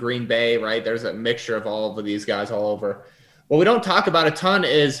really in Green Bay, right? There's a mixture of all of these guys all over. What we don't talk about a ton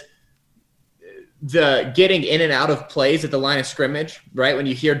is the getting in and out of plays at the line of scrimmage, right? When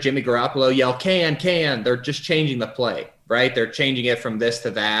you hear Jimmy Garoppolo yell, can, they're just changing the play, right? They're changing it from this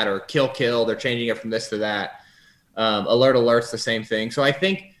to that, or kill. They're changing it from this to that. Alert's the same thing. So I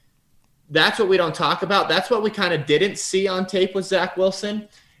think that's what we don't talk about. That's what we kind of didn't see on tape with Zach Wilson.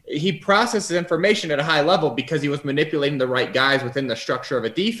 He processes information at a high level because he was manipulating the right guys within the structure of a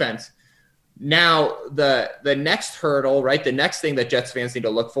defense. Now, the next hurdle, right, the next thing that Jets fans need to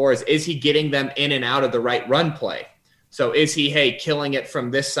look for is he getting them in and out of the right run play? So is he, killing it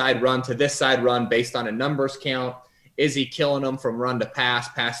from this side run to this side run based on a numbers count? Is he killing them from run to pass,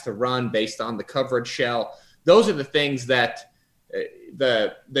 pass to run based on the coverage shell? Those are the things that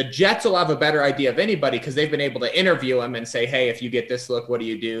the Jets will have a better idea of anybody, because they've been able to interview him and say, hey, if you get this look, what do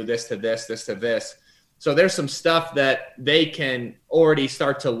you do? This to this, this to this. So there's some stuff that they can already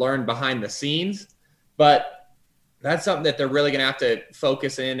start to learn behind the scenes, but that's something that they're really going to have to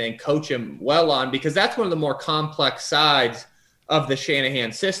focus in and coach him well on, because that's one of the more complex sides of the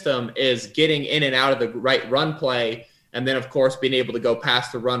Shanahan system, is getting in and out of the right run play. And then, of course, being able to go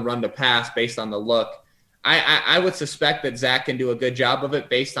pass to run to pass based on the look. I would suspect that Zach can do a good job of it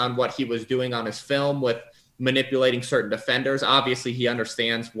based on what he was doing on his film with manipulating certain defenders. Obviously, he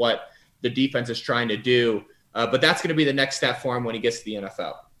understands what the defense is trying to do, but that's going to be the next step for him when he gets to the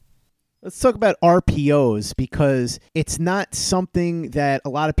NFL. Let's talk about RPOs, because it's not something that a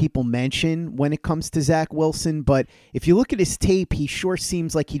lot of people mention when it comes to Zach Wilson, but if you look at his tape, he sure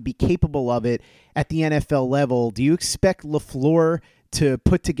seems like he'd be capable of it at the NFL level. Do you expect LaFleur to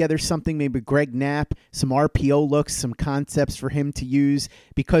put together something, maybe Greg Knapp, some RPO looks, some concepts for him to use,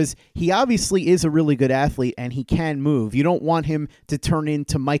 because he obviously is a really good athlete and he can move. You don't want him to turn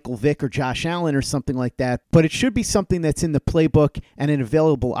into Michael Vick or Josh Allen or something like that, but it should be something that's in the playbook and an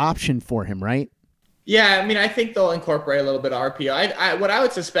available option for him, right? Yeah, I mean, I think they'll incorporate a little bit of RPO. What I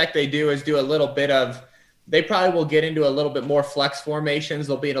would suspect they do is do a little bit of, they probably will get into a little bit more flex formations.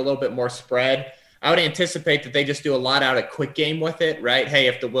 They'll be in a little bit more spread. I would anticipate that they just do a lot out of quick game with it, right? Hey,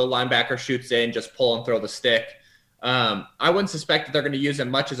 if the will linebacker shoots in, just pull and throw the stick. I wouldn't suspect that they're going to use him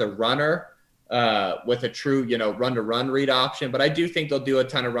much as a runner with a true, run-to-run read option, but I do think they'll do a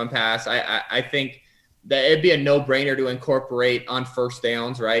ton of run pass. I think that it'd be a no-brainer to incorporate on first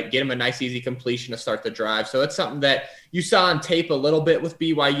downs, right? Get him a nice, easy completion to start the drive. So it's something that you saw on tape a little bit with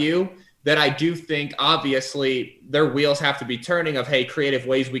BYU that I do think, obviously, their wheels have to be turning of, hey, creative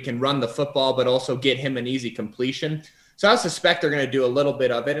ways we can run the football, but also get him an easy completion. So I suspect they're going to do a little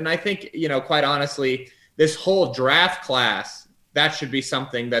bit of it. And I think, quite honestly, this whole draft class, that should be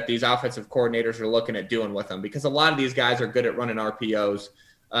something that these offensive coordinators are looking at doing with them, because a lot of these guys are good at running RPOs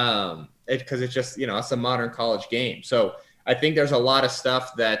because it's just, it's a modern college game. So I think there's a lot of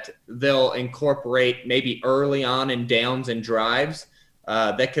stuff that they'll incorporate maybe early on in downs and drives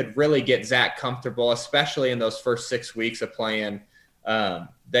that could really get Zach comfortable, especially in those first 6 weeks of playing,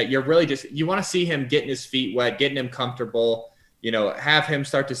 that you're really you want to see him getting his feet wet, getting him comfortable, have him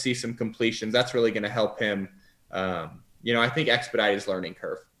start to see some completions. That's really going to help him, I think expedite his learning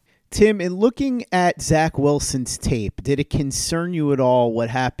curve. Tim, in looking at Zach Wilson's tape, did it concern you at all what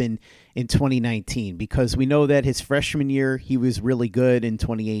happened in 2019? Because we know that his freshman year, he was really good in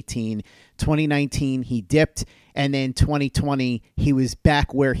 2018. 2019, he dipped. And then 2020, he was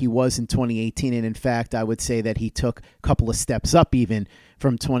back where he was in 2018. And in fact, I would say that he took a couple of steps up even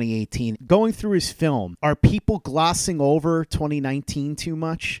from 2018. Going through his film, are people glossing over 2019 too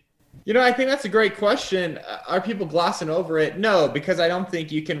much? I think that's a great question. Are people glossing over it? No, because I don't think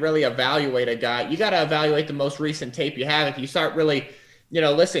you can really evaluate a guy. You got to evaluate the most recent tape you have. If you start really,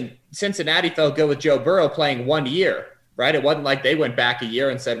 listen, Cincinnati felt good with Joe Burrow playing 1 year, right? It wasn't like they went back a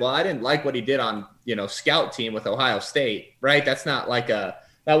year and said, well, I didn't like what he did on, scout team with Ohio State, right? That's not like that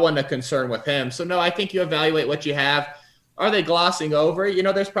wasn't a concern with him. So no, I think you evaluate what you have. Are they glossing over?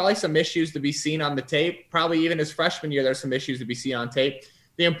 There's probably some issues to be seen on the tape. Probably even his freshman year, there's some issues to be seen on tape.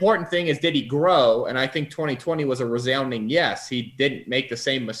 The important thing is, did he grow? And I think 2020 was a resounding yes. He didn't make the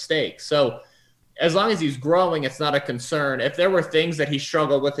same mistakes. So as long as he's growing, it's not a concern. If there were things that he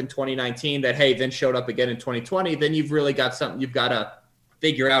struggled with in 2019 that, hey, then showed up again in 2020, then you've really got something you've got to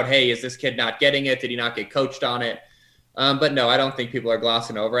figure out. Hey, is this kid not getting it? Did he not get coached on it? But no, I don't think people are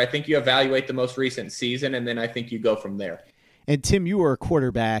glossing over. I think you evaluate the most recent season, and then I think you go from there. And Tim, you were a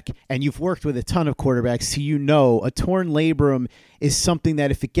quarterback, and you've worked with a ton of quarterbacks, so a torn labrum is something that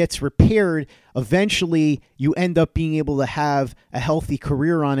if it gets repaired, eventually you end up being able to have a healthy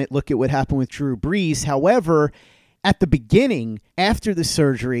career on it. Look at what happened with Drew Brees. However, at the beginning, after the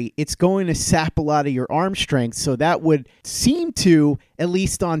surgery, it's going to sap a lot of your arm strength, so that would seem to, at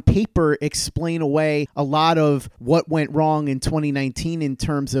least on paper, explain away a lot of what went wrong in 2019 in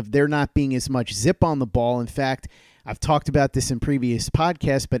terms of there not being as much zip on the ball. In fact, I've talked about this in previous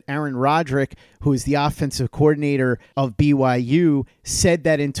podcasts, but Aaron Roderick, who is the offensive coordinator of BYU, said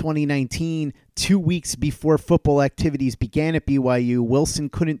that in 2019, 2 weeks before football activities began at BYU, Wilson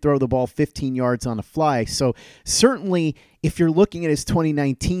couldn't throw the ball 15 yards on a fly. So certainly, if you're looking at his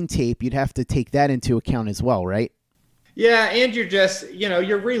 2019 tape, you'd have to take that into account as well, right? Yeah, and you're just,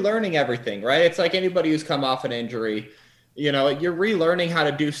 you're relearning everything, right? It's like anybody who's come off an injury, you're relearning how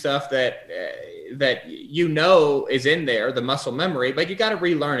to do stuff that is in there, the muscle memory, but you got to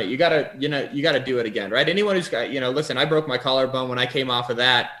relearn it. You got to do it again, right? Anyone who's got, listen, I broke my collarbone when I came off of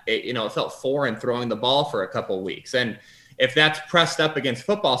that. It felt foreign throwing the ball for a couple of weeks. And if that's pressed up against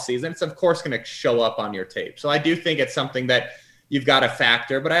football season, it's of course going to show up on your tape. So I do think it's something that you've got to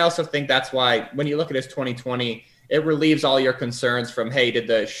factor, but I also think that's why when you look at his 2020, it relieves all your concerns from, hey, did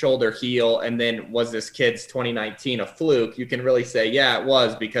the shoulder heal? And then was this kid's 2019 a fluke? You can really say, yeah, it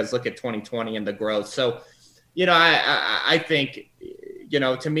was, because look at 2020 and the growth. So, I think,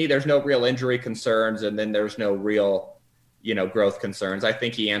 to me, there's no real injury concerns, and then there's no real, growth concerns. I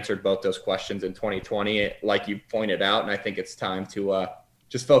think he answered both those questions in 2020, like you pointed out, and I think it's time to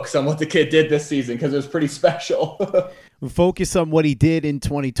just focus on what the kid did this season because it was pretty special. We focus on what he did in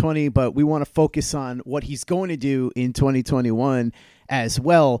 2020, but we want to focus on what he's going to do in 2021 as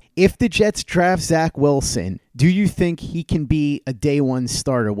well. If the Jets draft Zach Wilson, do you think he can be a day one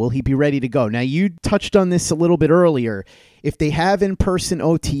starter? Will he be ready to go? Now, you touched on this a little bit earlier. If they have in-person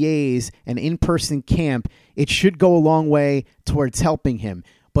OTAs and in-person camp, it should go a long way towards helping him.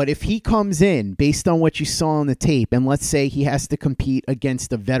 But if he comes in based on what you saw on the tape, and let's say he has to compete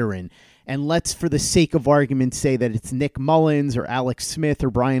against a veteran, and let's, for the sake of argument, say that it's Nick Mullins or Alex Smith or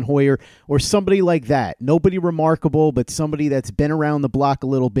Brian Hoyer or somebody like that. Nobody remarkable, but somebody that's been around the block a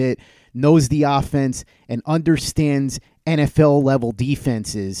little bit, knows the offense, and understands NFL-level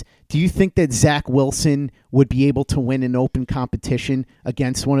defenses. Do you think that Zach Wilson would be able to win an open competition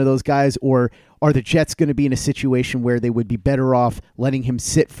against one of those guys, or are the Jets going to be in a situation where they would be better off letting him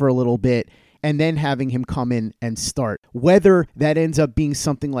sit for a little bit and then having him come in and start? Whether that ends up being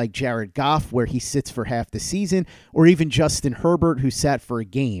something like Jared Goff, where he sits for half the season, or even Justin Herbert, who sat for a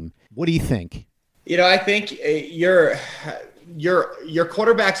game. What do you think? I think your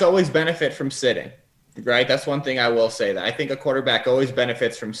quarterbacks always benefit from sitting, right? That's one thing I will say, that I think a quarterback always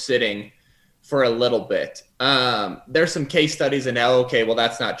benefits from sitting for a little bit. There's some case studies and okay, well,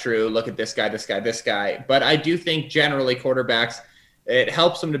 that's not true. Look at this guy. But I do think generally quarterbacks, it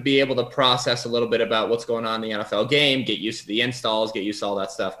helps them to be able to process a little bit about what's going on in the NFL game, get used to the installs, get used to all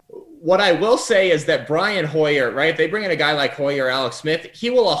that stuff. What I will say is that Brian Hoyer, right? If they bring in a guy like Hoyer or Alex Smith, they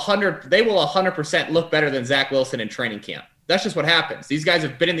will 100% look better than Zach Wilson in training camp. That's just what happens. These guys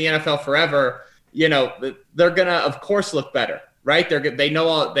have been in the NFL forever. They're gonna, of course, look better, right? They know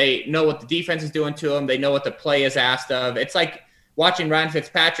what the defense is doing to them. They know what the play is asked of. It's like watching Ryan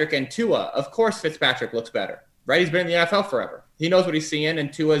Fitzpatrick and Tua. Of course, Fitzpatrick looks better, right? He's been in the NFL forever. He knows what he's seeing,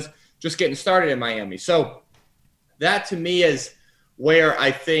 and Tua's just getting started in Miami. So that, to me, is where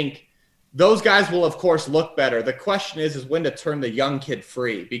I think those guys will, of course, look better. The question is when to turn the young kid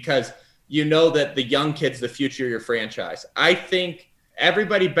free, because you know that the young kid's the future of your franchise. I think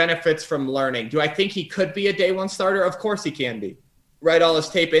everybody benefits from learning. Do I think he could be a day one starter? Of course he can be, right? All his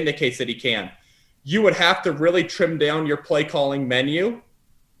tape indicates that he can. You would have to really trim down your play calling menu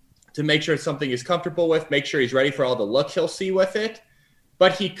to make sure it's something he's comfortable with, make sure he's ready for all the look he'll see with it.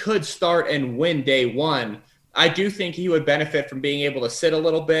 But he could start and win day one. I do think he would benefit from being able to sit a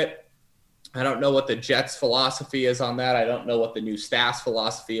little bit. I don't know what the Jets' philosophy is on that. I don't know what the new staff's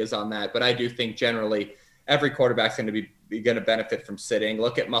philosophy is on that. But I do think generally every quarterback's going to be going to benefit from sitting.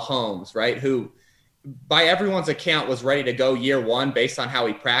 Look at Mahomes, right? Who, by everyone's account, was ready to go year one based on how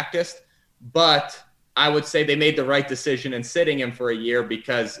he practiced. But I would say they made the right decision in sitting him for a year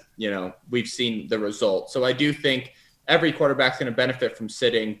because, we've seen the result. So I do think every quarterback's going to benefit from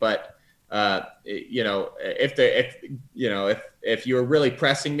sitting. But, if you're really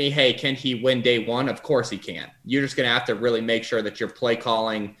pressing me, hey, can he win day one? Of course he can. You're just going to have to really make sure that your play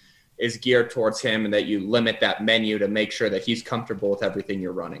calling is geared towards him and that you limit that menu to make sure that he's comfortable with everything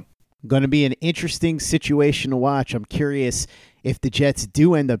you're running. Going to be an interesting situation to watch. I'm curious if the Jets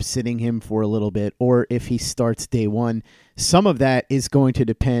do end up sitting him for a little bit or if he starts day one. Some of that is going to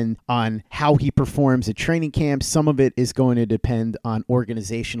depend on how he performs at training camp. Some of it is going to depend on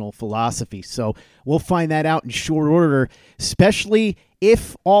organizational philosophy. So we'll find that out in short order, especially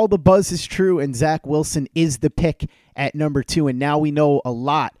if all the buzz is true and Zach Wilson is the pick at number 2. And now we know a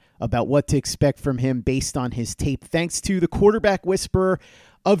lot about what to expect from him based on his tape. Thanks to the quarterback whisperer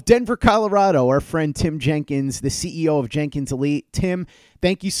of Denver, Colorado, our friend Tim Jenkins, the CEO of Jenkins Elite. Tim,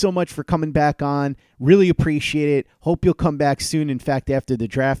 thank you so much for coming back on. Really appreciate it. Hope you'll come back soon. In fact, after the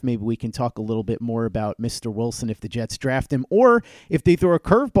draft, maybe we can talk a little bit more about Mr. Wilson if the Jets draft him, or if they throw a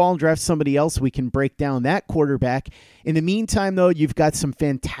curveball and draft somebody else, we can break down that quarterback. In the meantime, though, you've got some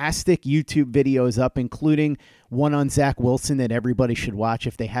fantastic YouTube videos up, including one on Zach Wilson that everybody should watch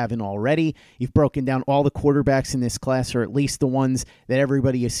if they haven't already. You've broken down all the quarterbacks in this class, or at least the ones that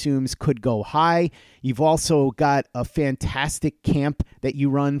everybody assumes could go high. You've also got a fantastic camp that you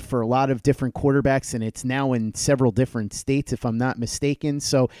run for a lot of different quarterbacks, and it's now in several different states, if I'm not mistaken.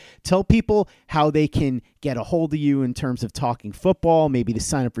 So tell people how they can get a hold of you in terms of talking football, maybe to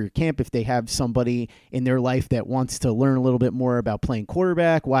sign up for your camp if they have somebody in their life that wants to learn a little bit more about playing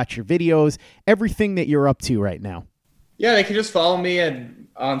quarterback, watch your videos, everything that you're up to right now. Yeah, they can just follow me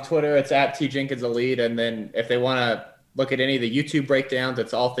on Twitter. It's at @TJenkinsElite. And then if they want to look at any of the YouTube breakdowns,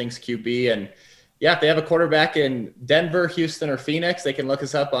 it's all things QB. And yeah, if they have a quarterback in Denver, Houston, or Phoenix, they can look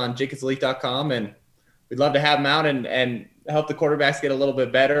us up on JenkinsElite.com, and we'd love to have them out and help the quarterbacks get a little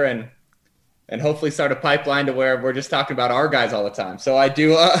bit better and and hopefully start a pipeline to where we're just talking about our guys all the time. So I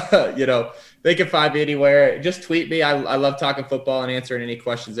do, they can find me anywhere. Just tweet me. I love talking football and answering any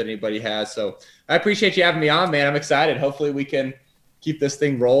questions that anybody has. So I appreciate you having me on, man. I'm excited. Hopefully we can keep this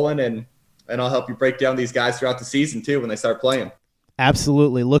thing rolling, and I'll help you break down these guys throughout the season too when they start playing.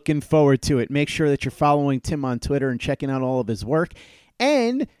 Absolutely. Looking forward to it. Make sure that you're following Tim on Twitter and checking out all of his work.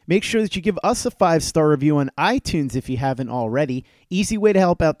 And make sure that you give us a 5-star review on iTunes if you haven't already. Easy way to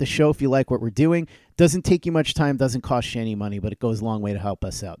help out the show if you like what we're doing. Doesn't take you much time, doesn't cost you any money, but it goes a long way to help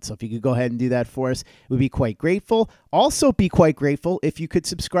us out. So if you could go ahead and do that for us, we'd be quite grateful. Also be quite grateful if you could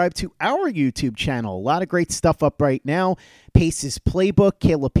subscribe to our YouTube channel. A lot of great stuff up right now. Pace's Playbook,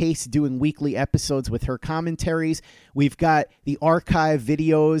 Kayla Pace doing weekly episodes with her commentaries. We've got the archive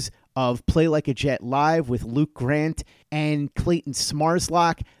videos of Play Like a Jet Live with Luke Grant and Clayton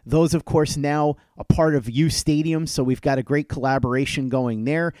Smarslock. Those, of course, now a part of U Stadium, so we've got a great collaboration going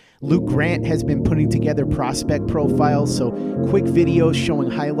there. Luke Grant has been putting together prospect profiles, so quick videos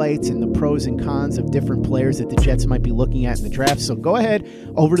showing highlights and the pros and cons of different players that the Jets might be looking at in the draft. So go ahead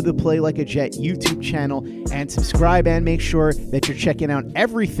over to the Play Like a Jet YouTube channel and subscribe, and make sure that you're checking out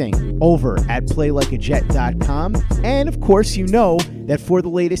everything over at playlikeajet.com. And, of course, you know that for the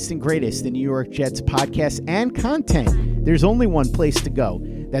latest and greatest in New York Jets podcasts and content, there's only one place to go.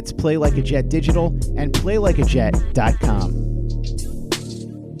 That's Play Like a Jet Digital and playlikeajet.com.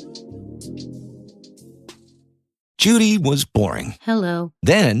 Judy was boring. Hello.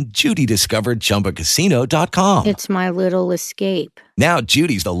 Then Judy discovered ChumbaCasino.com. It's my little escape. Now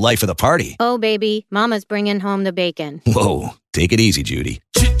Judy's the life of the party. Oh, baby, mama's bringing home the bacon. Whoa, take it easy, Judy.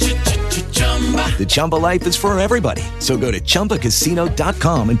 The Chumba life is for everybody. So go to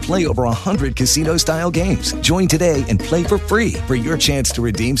ChumbaCasino.com and play over 100 casino-style games. Join today and play for free for your chance to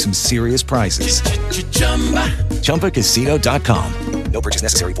redeem some serious prizes. ChumbaCasino.com. No purchase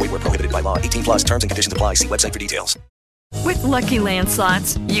necessary. Void where prohibited by law. 18+ terms and conditions apply. See website for details. With Lucky Land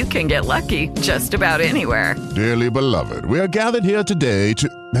Slots, you can get lucky just about anywhere. Dearly beloved, we are gathered here today to...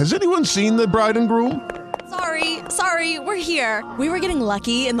 Has anyone seen the bride and groom? Sorry, we're here. We were getting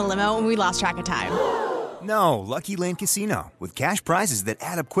lucky in the limo and we lost track of time. No, Lucky Land Casino, with cash prizes that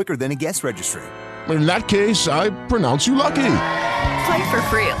add up quicker than a guest registry. In that case, I pronounce you lucky. Play for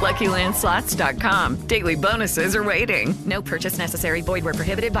free at LuckyLandSlots.com. Daily bonuses are waiting. No purchase necessary. Void where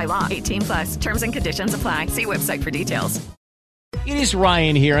prohibited by law. 18+. Terms and conditions apply. See website for details. It is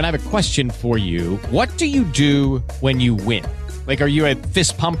Ryan here, and I have a question for you. What do you do when you win? Like, are you a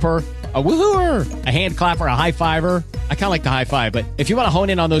fist pumper, a woohooer, a hand clapper, a high fiver? I kind of like the high five, but if you want to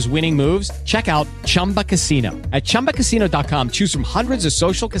hone in on those winning moves, check out Chumba Casino. At ChumbaCasino.com, choose from hundreds of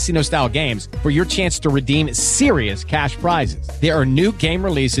social casino-style games for your chance to redeem serious cash prizes. There are new game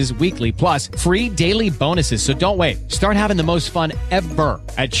releases weekly, plus free daily bonuses. So don't wait. Start having the most fun ever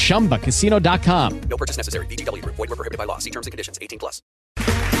at ChumbaCasino.com. No purchase necessary. VGW. Void where prohibited by law. See terms and conditions. 18+.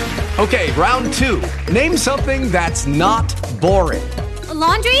 Okay, round two. Name something that's not boring. A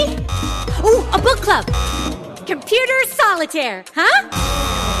laundry? Ooh, a book club. Computer solitaire, huh?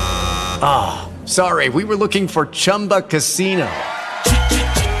 Ah, sorry, we were looking for Chumba Casino.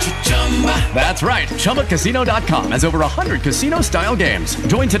 That's right, ChumbaCasino.com has over 100 casino-style games.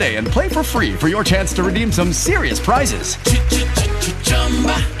 Join today and play for free for your chance to redeem some serious prizes.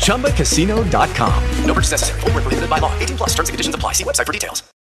 ChumbaCasino.com. No purchase necessary. Void where prohibited by law. 18+. Terms and conditions apply. See website for details.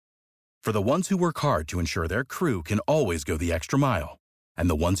 For the ones who work hard to ensure their crew can always go the extra mile, and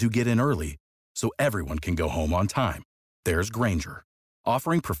the ones who get in early so everyone can go home on time, there's Grainger,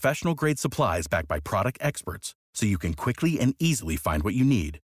 offering professional-grade supplies backed by product experts so you can quickly and easily find what you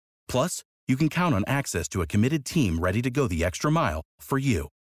need. Plus, you can count on access to a committed team ready to go the extra mile for you.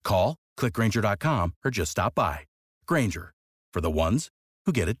 Call, click Grainger.com, or just stop by. Grainger, for the ones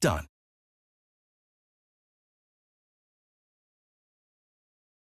who get it done.